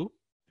 is to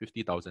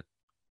 50,000.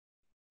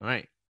 All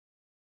right,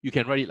 you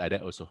can write it like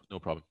that also, no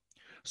problem.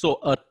 So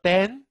a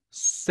 10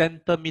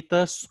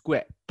 centimeter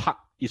square park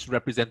is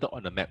represented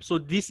on the map. So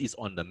this is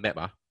on the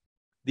map.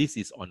 This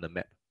is on the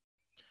map.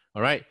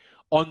 All right,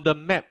 on the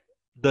map,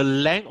 the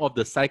length of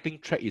the cycling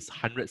track is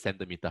 100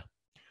 centimeter.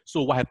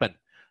 So what happened?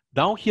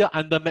 Down here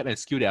under map and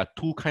scale, there are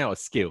 2 kinds of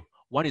scale.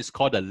 One is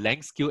called the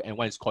length scale and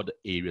one is called the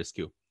area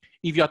scale.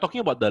 If you are talking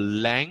about the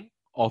length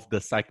of the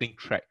cycling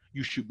track,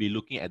 you should be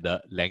looking at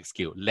the length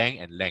scale.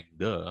 Length and length,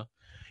 duh.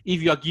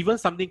 If you are given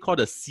something called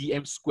the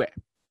cm square,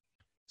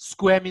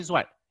 square means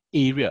what?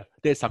 Area.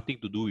 That is something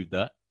to do with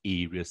the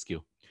area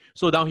scale.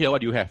 So down here,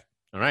 what do you have?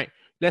 All right,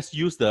 let's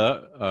use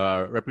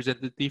the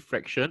representative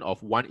fraction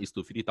of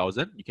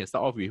 1:50,000. You can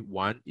start off with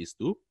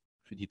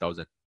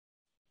 1:50,000.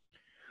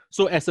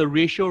 So as a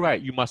ratio,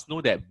 right, you must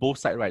know that both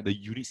sides, right, the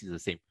units is the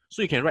same.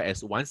 So you can write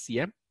as 1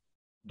 cm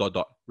dot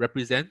dot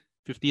represent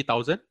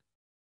 50,000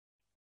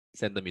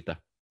 centimeter.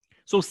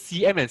 So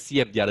cm and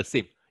cm, they are the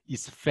same.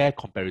 It's fair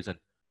comparison.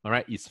 All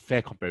right, it's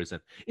fair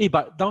comparison. Hey,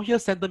 but down here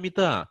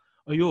centimeter,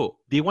 ayo,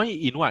 they want it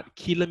in what?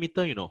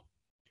 Kilometer, you know.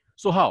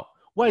 So how?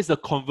 What is the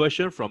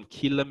conversion from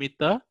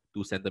kilometer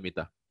to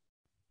centimeter?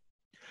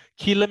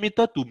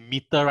 Kilometer to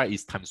meter, right,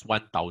 is times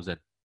 1,000.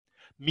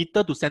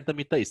 Meter to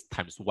centimeter is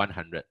times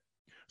 100.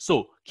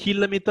 So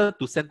kilometer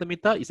to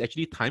centimeter is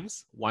actually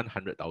times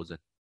 100,000.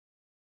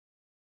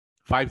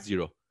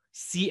 50.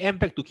 Cm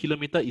back to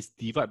kilometer is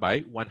divided by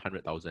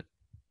 100,000.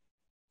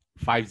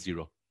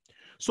 50.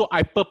 So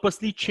I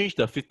purposely changed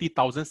the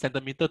 50,000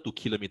 centimeter to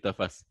kilometer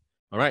first.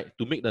 All right,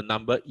 to make the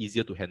number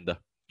easier to handle.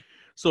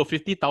 So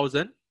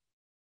 50,000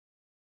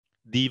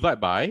 divided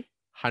by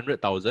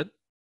 100,000.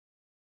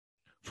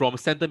 From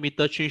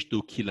centimeter change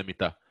to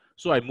kilometer.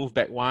 So I move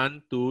back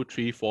 1, 2,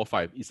 3, 4,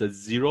 5. It's a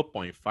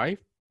 0.5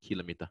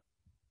 kilometer.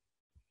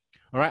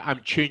 All right,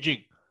 I'm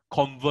changing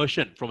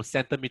conversion from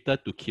centimeter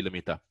to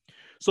kilometer.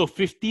 So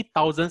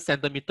 50,000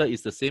 centimeter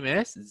is the same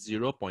as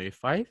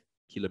 0.5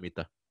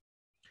 kilometer.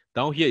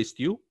 Down here is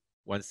still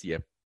 1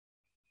 cm.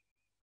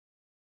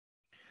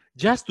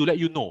 Just to let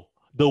you know,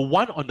 the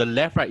one on the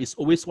left, right, is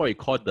always what we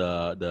call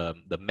the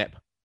map.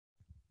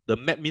 The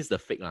map means the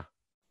fake,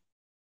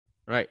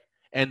 right?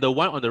 And the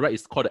one on the right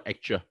is called the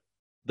actual.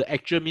 The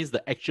actual means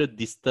the actual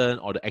distance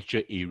or the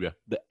actual area,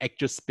 the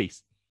actual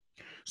space.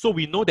 So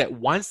we know that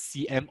 1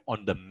 cm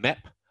on the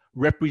map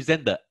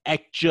represent the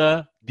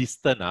actual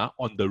distance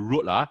on the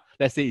road.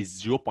 Let's say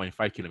it's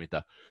 0.5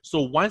 kilometer.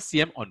 So 1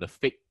 cm on the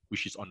fake,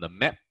 which is on the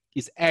map,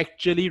 is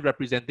actually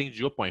representing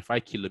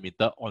 0.5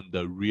 kilometer on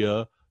the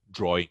rear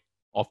drawing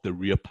of the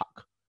rear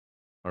park.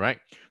 All right.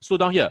 So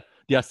down here,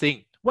 they are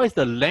saying, what is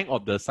the length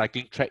of the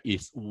cycling track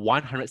is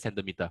 100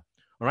 centimeter.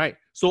 All right.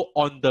 So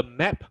on the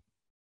map,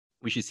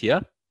 which is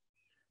here,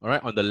 all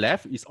right, on the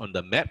left is on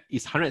the map,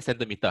 is 100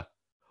 centimeter.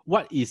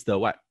 What is the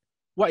what?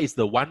 What is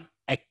the one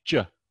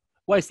actual?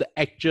 What is the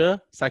actual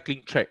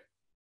cycling track?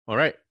 All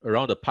right,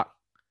 around the park.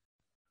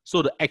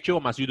 So the actual,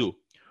 what must you do?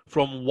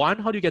 From 1,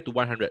 how do you get to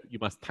 100? You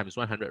must times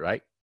 100,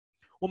 right?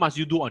 What must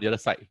you do on the other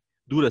side?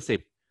 Do the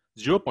same.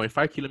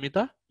 0.5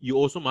 kilometer, you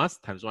also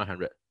must times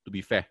 100 to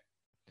be fair.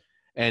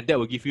 And that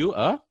will give you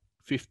a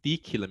 50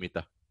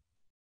 kilometer.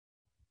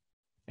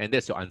 And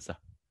that's your answer.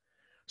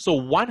 So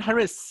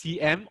 100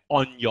 cm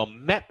on your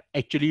map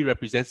actually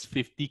represents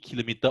 50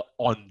 kilometer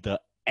on the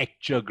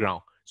actual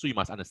ground. So you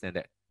must understand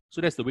that.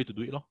 So that's the way to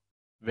do it.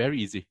 Very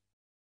easy.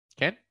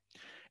 Okay?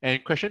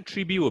 And question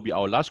 3B will be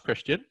our last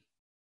question.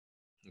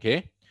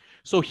 Okay?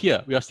 So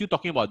here, we are still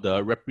talking about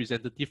the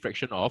representative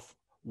fraction of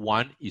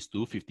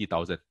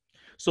 1:50,000.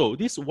 So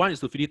this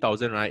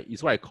 1:50,000, right,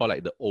 is what I call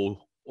like the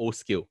O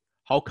scale.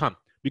 How come?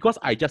 Because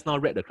I just now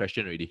read the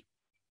question already.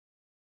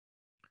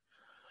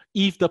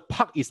 If the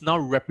park is now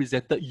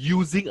represented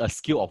using a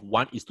scale of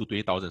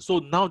 1:20,000, so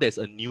now there's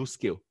a new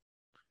scale.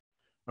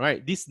 All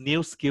right, this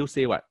new scale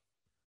say what?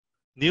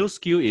 New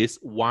scale is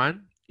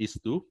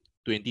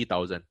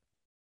 1:20,000.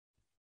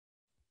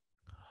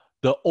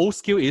 The old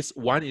scale is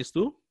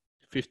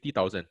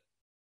 1:50,000.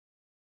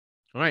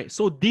 All right,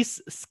 so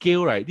this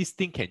scale, right, this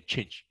thing can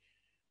change.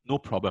 No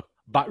problem.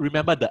 But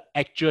remember, the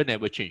actual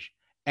never change.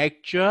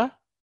 Actual,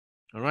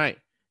 all right,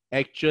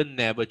 actual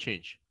never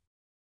change.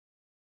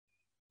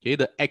 Okay,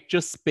 the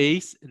actual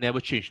space never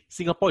change.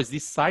 Singapore is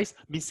this size,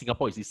 means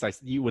Singapore is this size.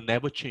 It will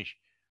never change.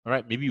 All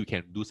right, maybe you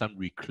can do some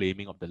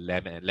reclaiming of the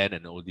land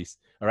and all this.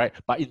 All right,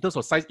 but in terms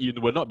of size, it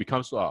will not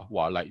become so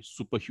like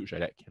super huge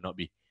like that. Cannot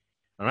be.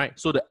 All right,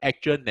 so the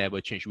actual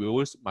never change. We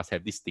always must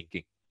have this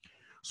thinking.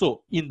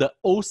 So in the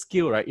old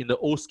scale, right? In the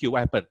old scale, what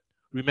happened?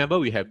 Remember,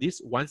 we have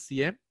this 1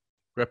 cm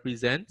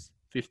represents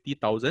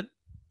 50,000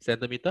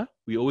 centimeter.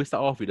 We always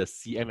start off with a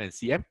cm and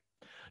cm.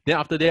 Then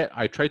after that,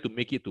 I try to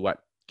make it to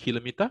what?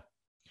 Kilometer.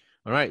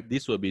 All right,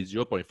 this will be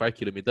 0.5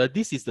 kilometer.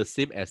 This is the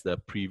same as the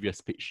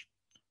previous page.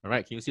 All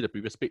right, can you see the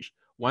previous page?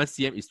 1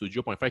 cm is to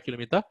 0.5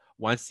 kilometer.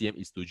 1 cm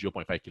is to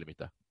 0.5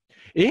 kilometer.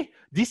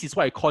 This is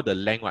what I call the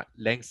length, what?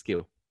 Length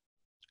scale.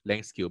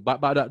 Length scale.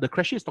 But the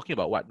question is talking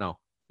about what now?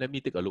 Let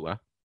me take a look.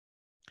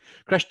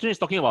 Question is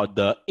talking about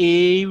the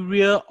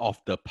area of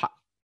the park.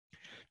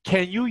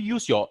 Can you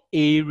use your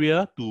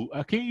area to,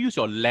 can you use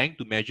your length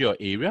to measure your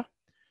area?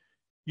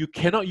 You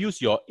cannot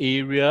use your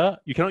area,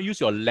 you cannot use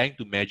your length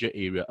to measure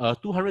area.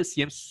 200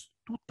 cm,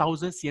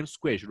 2000 cm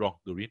square is wrong,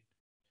 Doreen.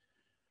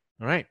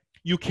 All right.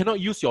 You cannot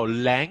use your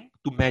length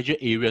to measure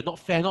area. Not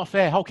fair, not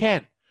fair. How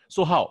can?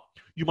 So how?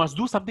 You must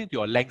do something to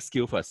your length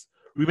scale first.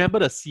 Remember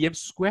the cm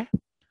square?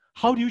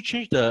 How do you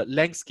change the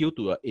length scale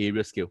to an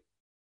area scale?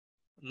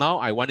 Now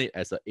I want it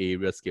as an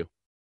area scale.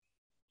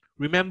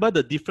 Remember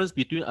the difference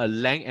between a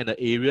length and an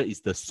area is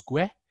the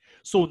square.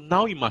 So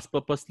now you must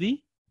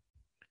purposely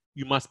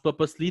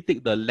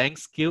take the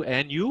length scale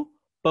and you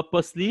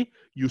purposely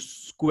you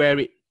square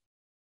it.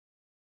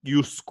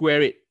 You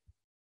square it.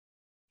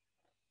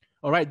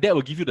 All right, that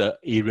will give you the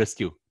area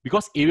scale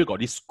because area got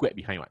this square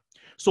behind one.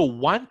 So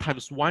 1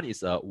 times 1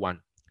 is a 1.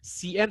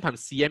 cm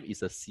times cm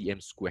is a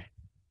cm square.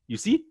 You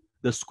see?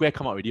 The square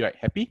come out already, right?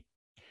 Happy?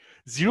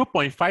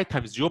 0.5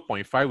 times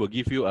 0.5 will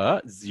give you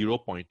a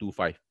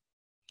 0.25.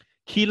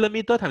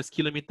 Kilometer times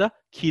kilometer,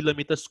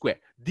 kilometer square.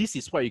 This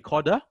is what you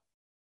call the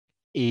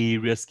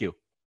area scale.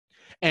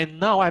 And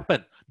now what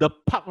happened? The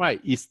park, right,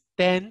 is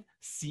 10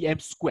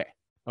 cm square,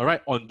 all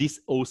right, on this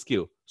O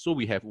scale. So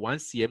we have 1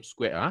 cm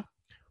square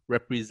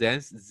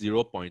represents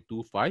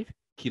 0.25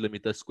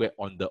 kilometer square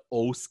on the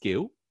O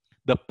scale.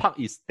 The park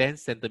is 10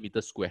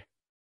 centimeter square.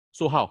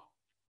 So how?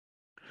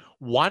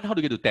 1, how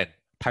to get to 10?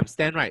 Times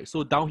 10, right?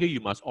 So down here, you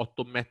must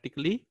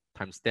automatically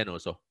times 10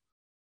 also.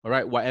 All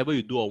right, whatever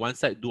you do on one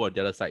side, do on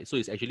the other side. So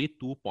it's actually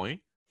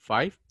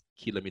 2.5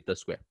 kilometer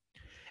square.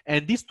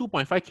 And this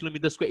 2.5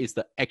 kilometer square is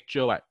the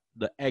actual, right?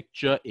 The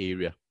actual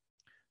area.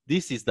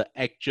 This is the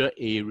actual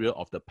area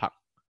of the park.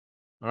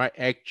 All right,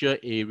 actual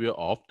area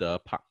of the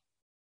park.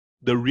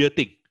 The real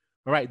thing.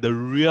 All right, the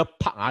real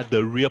park.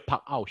 The real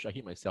park. Ouch, I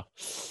hit myself.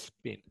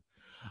 Pain.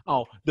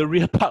 Oh, the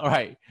real park,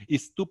 right,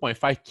 is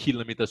 2.5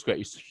 kilometer square.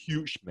 It's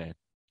huge, man.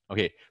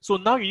 Okay, so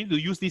now you need to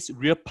use this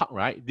real park,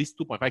 right? This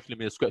 2.5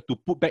 kilometer square to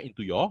put back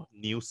into your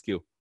new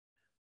scale.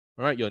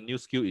 All right, your new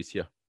scale is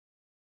here.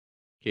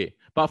 Okay,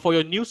 but for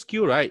your new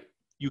scale, right,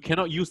 you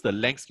cannot use the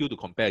length scale to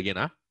compare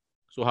again.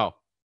 So how?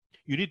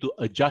 You need to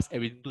adjust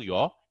everything to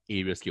your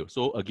area scale.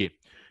 So again,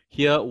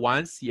 here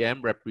 1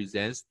 cm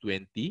represents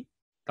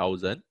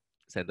 20,000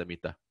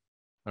 centimeter.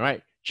 All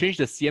right, change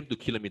the cm to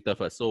kilometer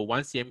first. So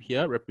 1 cm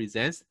here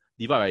represents,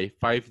 divide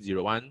by 5,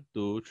 0, 1,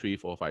 2, 3,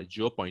 4, 5,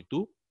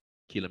 0.2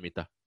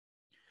 kilometer.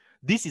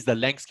 This is the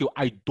length scale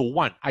I don't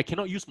want. I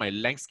cannot use my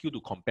length scale to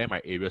compare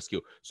my area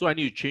scale. So I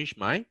need to change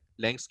my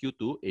length scale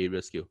to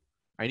area scale.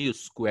 I need to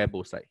square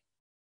both sides.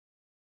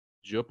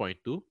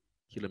 0.2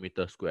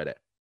 kilometer square that.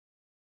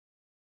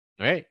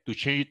 All right, to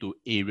change it to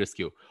area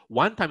scale.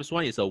 1 times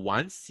 1 is a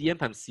 1. cm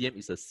times cm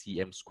is a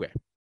cm square.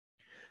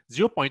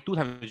 0.2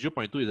 times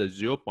 0.2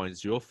 is a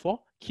 0.04.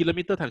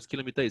 Kilometer times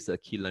kilometer is a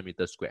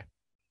kilometer square.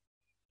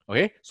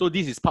 Okay, so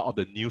this is part of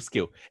the new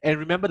scale. And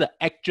remember, the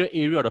actual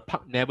area of the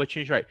park never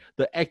changed, right?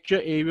 The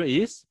actual area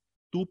is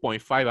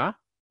 2.5.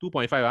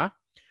 2.5.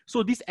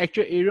 So this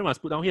actual area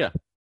must put down here.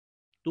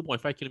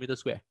 2.5 kilometer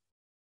square.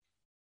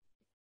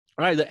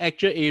 All right, the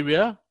actual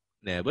area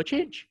never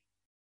changed.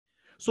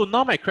 So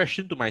now my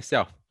question to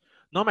myself.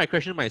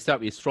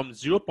 Is from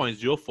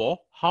 0.04,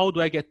 how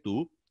do I get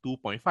to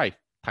 2.5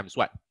 times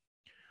what?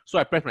 So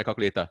I press my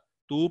calculator.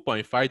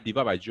 2.5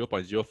 divided by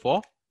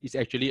 0.04 is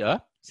actually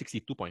a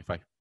 62.5.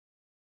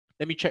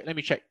 Let me check.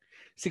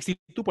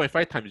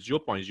 62.5 times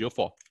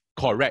 0.04.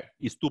 Correct.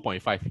 It's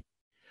 2.5.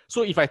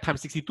 So if I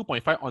times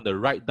 62.5 on the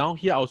right down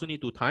here, I also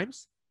need to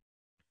times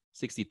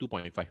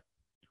 62.5.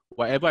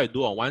 Whatever I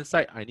do on one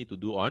side, I need to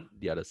do on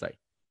the other side.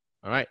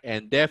 All right.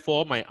 And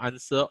therefore, my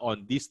answer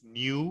on this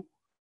new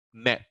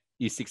map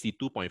is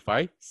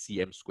 62.5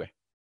 cm square.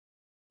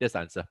 That's the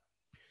answer.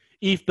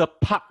 If the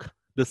park,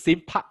 the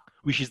same park,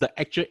 which is the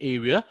actual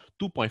area,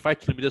 2.5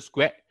 kilometers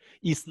square,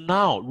 is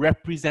now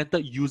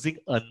represented using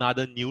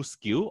another new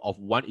scale of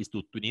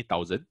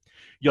 1:20,000,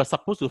 you're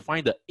supposed to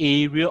find the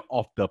area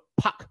of the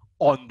park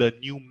on the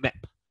new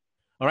map.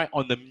 All right,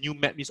 on the new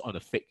map means on the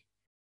fake.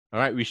 All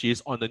right, which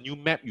is on the new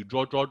map, you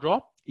draw,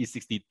 is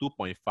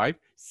 62.5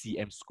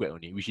 cm square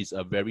only, which is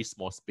a very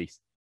small space.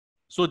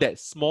 So that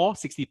small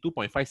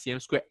 62.5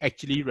 cm square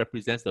actually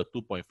represents the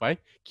 2.5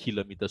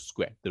 kilometers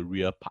square, the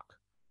real park.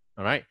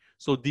 All right,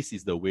 so this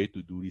is the way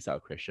to do this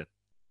question.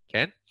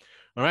 Can?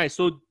 All right,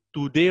 so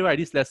today, right,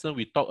 this lesson,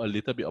 we talk a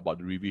little bit about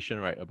the revision,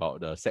 right,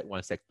 about the Sec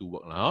 1, Sec 2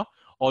 work.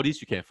 All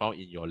this you can find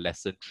in your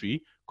lesson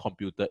 3,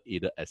 computer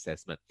aided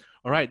assessment.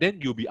 All right, then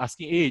you'll be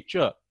asking, hey,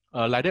 sure,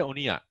 like that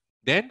only.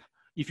 Then,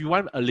 if you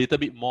want a little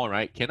bit more,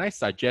 right, can I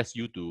suggest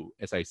you to,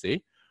 as I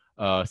say,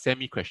 send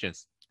me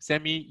questions.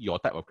 Send me your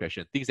type of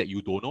question, things that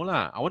you don't know.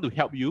 I want to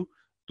help you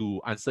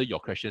to answer your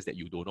questions that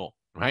you don't know,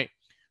 right?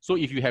 So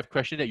if you have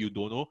questions that you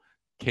don't know,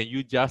 can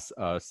you just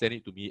send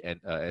it to me and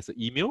as an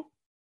email?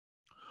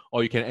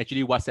 Or you can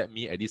actually WhatsApp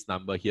me at this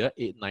number here,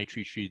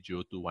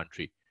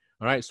 89330213.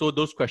 All right, so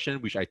those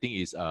questions which I think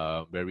is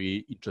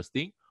very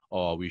interesting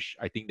or which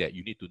I think that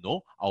you need to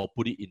know, I'll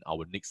put it in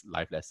our next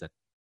live lesson.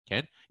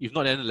 Can? If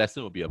not, then the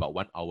lesson will be about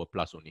 1 hour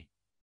plus only.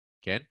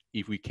 Can?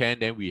 If we can,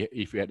 then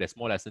if we had a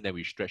small lesson, then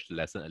we stretch the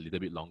lesson a little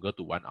bit longer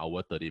to 1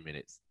 hour, 30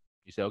 minutes.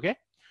 You say okay?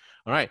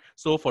 All right,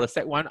 so for the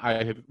Sec 1,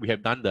 we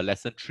have done the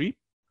lesson 3,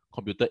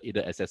 computer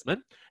aided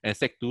assessment, and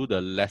Sec 2,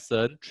 the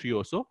lesson 3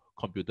 also,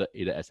 computer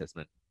aided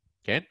assessment.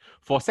 Okay.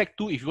 For Sec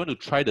 2, if you want to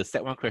try the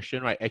Sec 1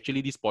 question, right,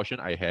 actually this portion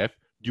I have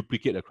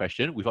duplicate the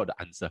question without the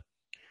answer.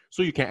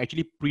 So you can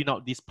actually print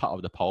out this part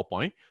of the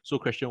PowerPoint. So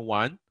question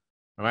 1,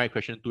 all right,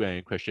 question 2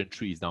 and question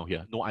 3 is down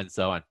here. No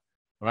answer one.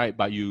 All right,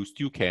 but you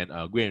still can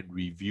go and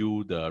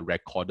review the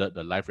recorded,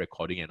 the live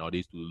recording and all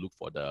this to look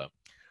for the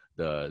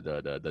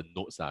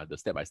notes, the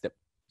step-by-step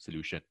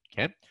solution.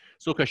 Okay?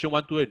 So question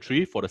 1, 2, and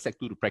 3 for the Sec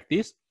 2 to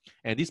practice.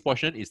 And this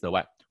portion is the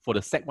what? For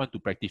the Sec 1 to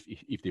practice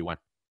if they want.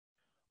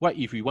 What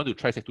if we want to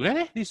try Sec 2?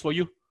 This is for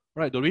you.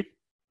 All right, Doreen?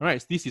 All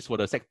right, this is for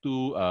the Sec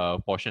 2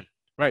 portion,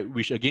 right?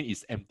 Which again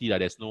is empty.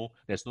 There's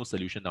no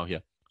solution down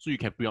here. So you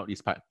can print out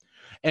this part.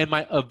 And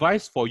my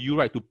advice for you,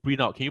 right, to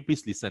print out, can you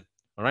please listen?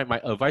 All right, my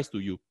advice to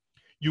you.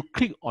 You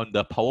click on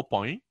the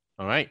PowerPoint,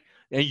 all right,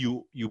 and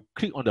you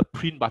click on the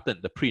print button,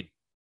 the print.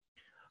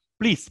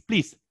 Please,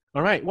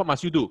 all right, what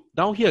must you do?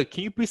 Down here,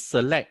 can you please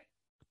select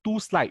 2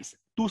 slides?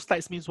 2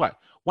 slides means what?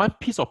 One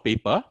piece of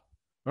paper,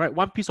 all right,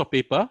 one piece of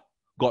paper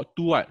got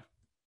 2 what?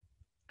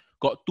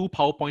 Got 2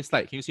 PowerPoint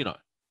slides. Can you see or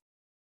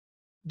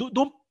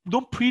not?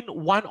 Don't print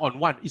one on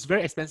one. It's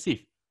very expensive.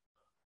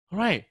 All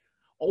right.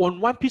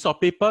 On one piece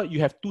of paper, you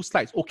have 2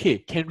 slides. Okay,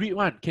 can read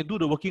one, can do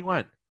the working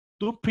one.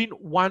 Don't print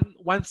one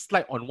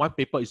slide on one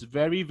paper. It's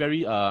very,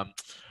 very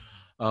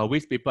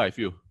waste paper, I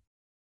feel.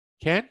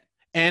 Can?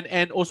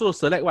 And also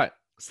select what?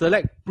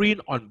 Select print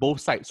on both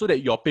sides so that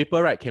your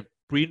paper, right, can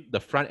print the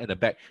front and the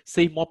back.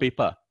 Save more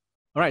paper.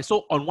 All right.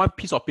 So on one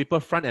piece of paper,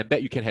 front and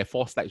back, you can have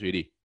 4 slides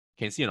already.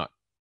 Can you see or not?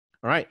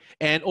 All right.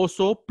 And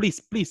also,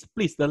 please,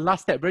 the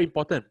last step, very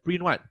important.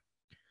 Print what?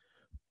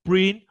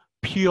 Print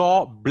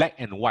pure black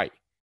and white.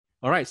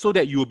 All right. So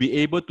that you will be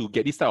able to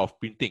get this type of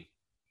printing.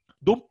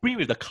 Don't print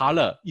with the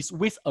color. It's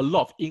waste a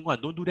lot of ink.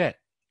 Don't do that.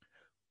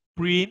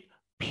 Print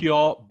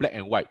pure black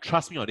and white.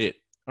 Trust me on it.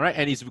 All right.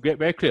 And it's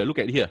very clear. Look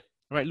at here.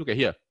 All right. Look at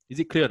here. Is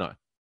it clear or not?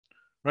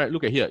 All right.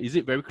 Look at here. Is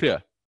it very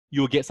clear?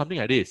 You'll get something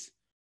like this.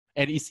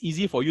 And it's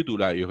easy for you to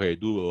like, okay,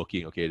 do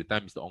working. Okay, the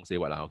time Mr. Ong say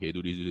what? Okay,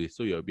 do this.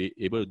 So you'll be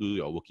able to do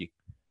your working.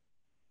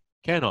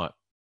 Can or not?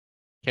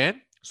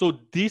 Can? So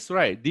this,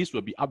 right, this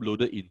will be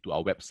uploaded into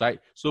our website.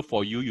 So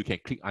for you, you can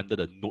click under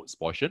the notes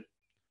portion.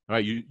 All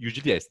right,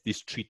 usually there's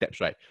these 3 tabs,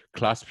 right?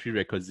 Class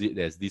prerequisite,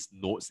 there's this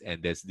notes,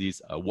 and there's this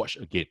watch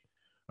again.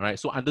 All right,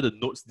 so under the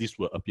notes, this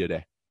will appear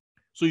there.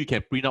 So you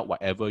can print out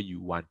whatever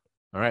you want.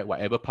 All right,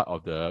 whatever part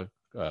of the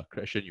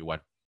question you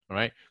want. All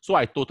right, so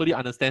I totally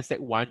understand Sec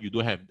 1, you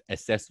don't have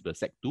access to the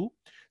Sec 2.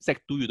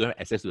 Sec 2, you don't have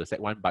access to the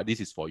Sec 1, but this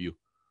is for you.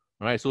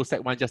 All right, so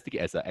Sec 1, just take it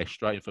as an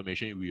extra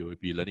information we will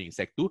be learning in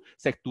Sec 2.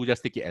 Sec 2,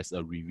 just take it as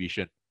a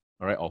revision,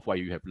 all right, of what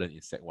you have learned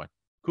in Sec 1.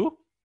 Cool?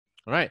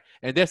 All right,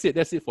 and that's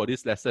it for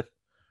this lesson.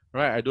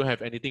 All right, I don't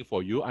have anything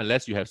for you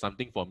unless you have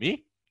something for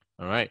me.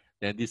 All right,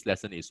 then this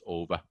lesson is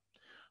over.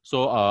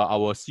 So I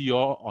will see you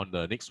all on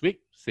the next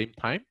week, same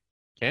time.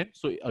 Can?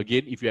 So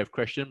again, if you have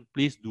questions,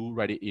 please do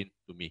write it in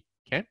to me.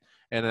 Can?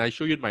 And I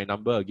show you my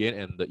number again,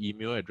 and the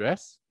email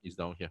address is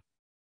down here.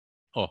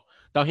 Oh,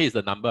 down here is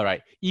the number,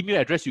 right?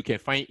 Email address you can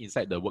find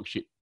inside the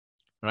worksheet,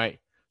 right?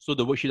 So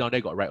the worksheet down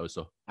there got right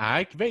also.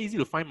 Very easy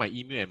to find my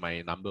email and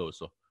my number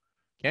also.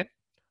 Can?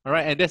 All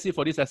right, and that's it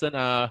for this lesson.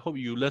 Hope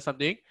you learned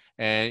something.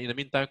 And in the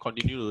meantime,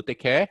 continue to take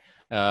care.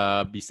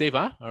 Be safe.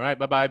 All right,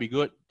 bye-bye. Be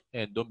good.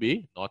 And don't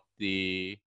be naughty.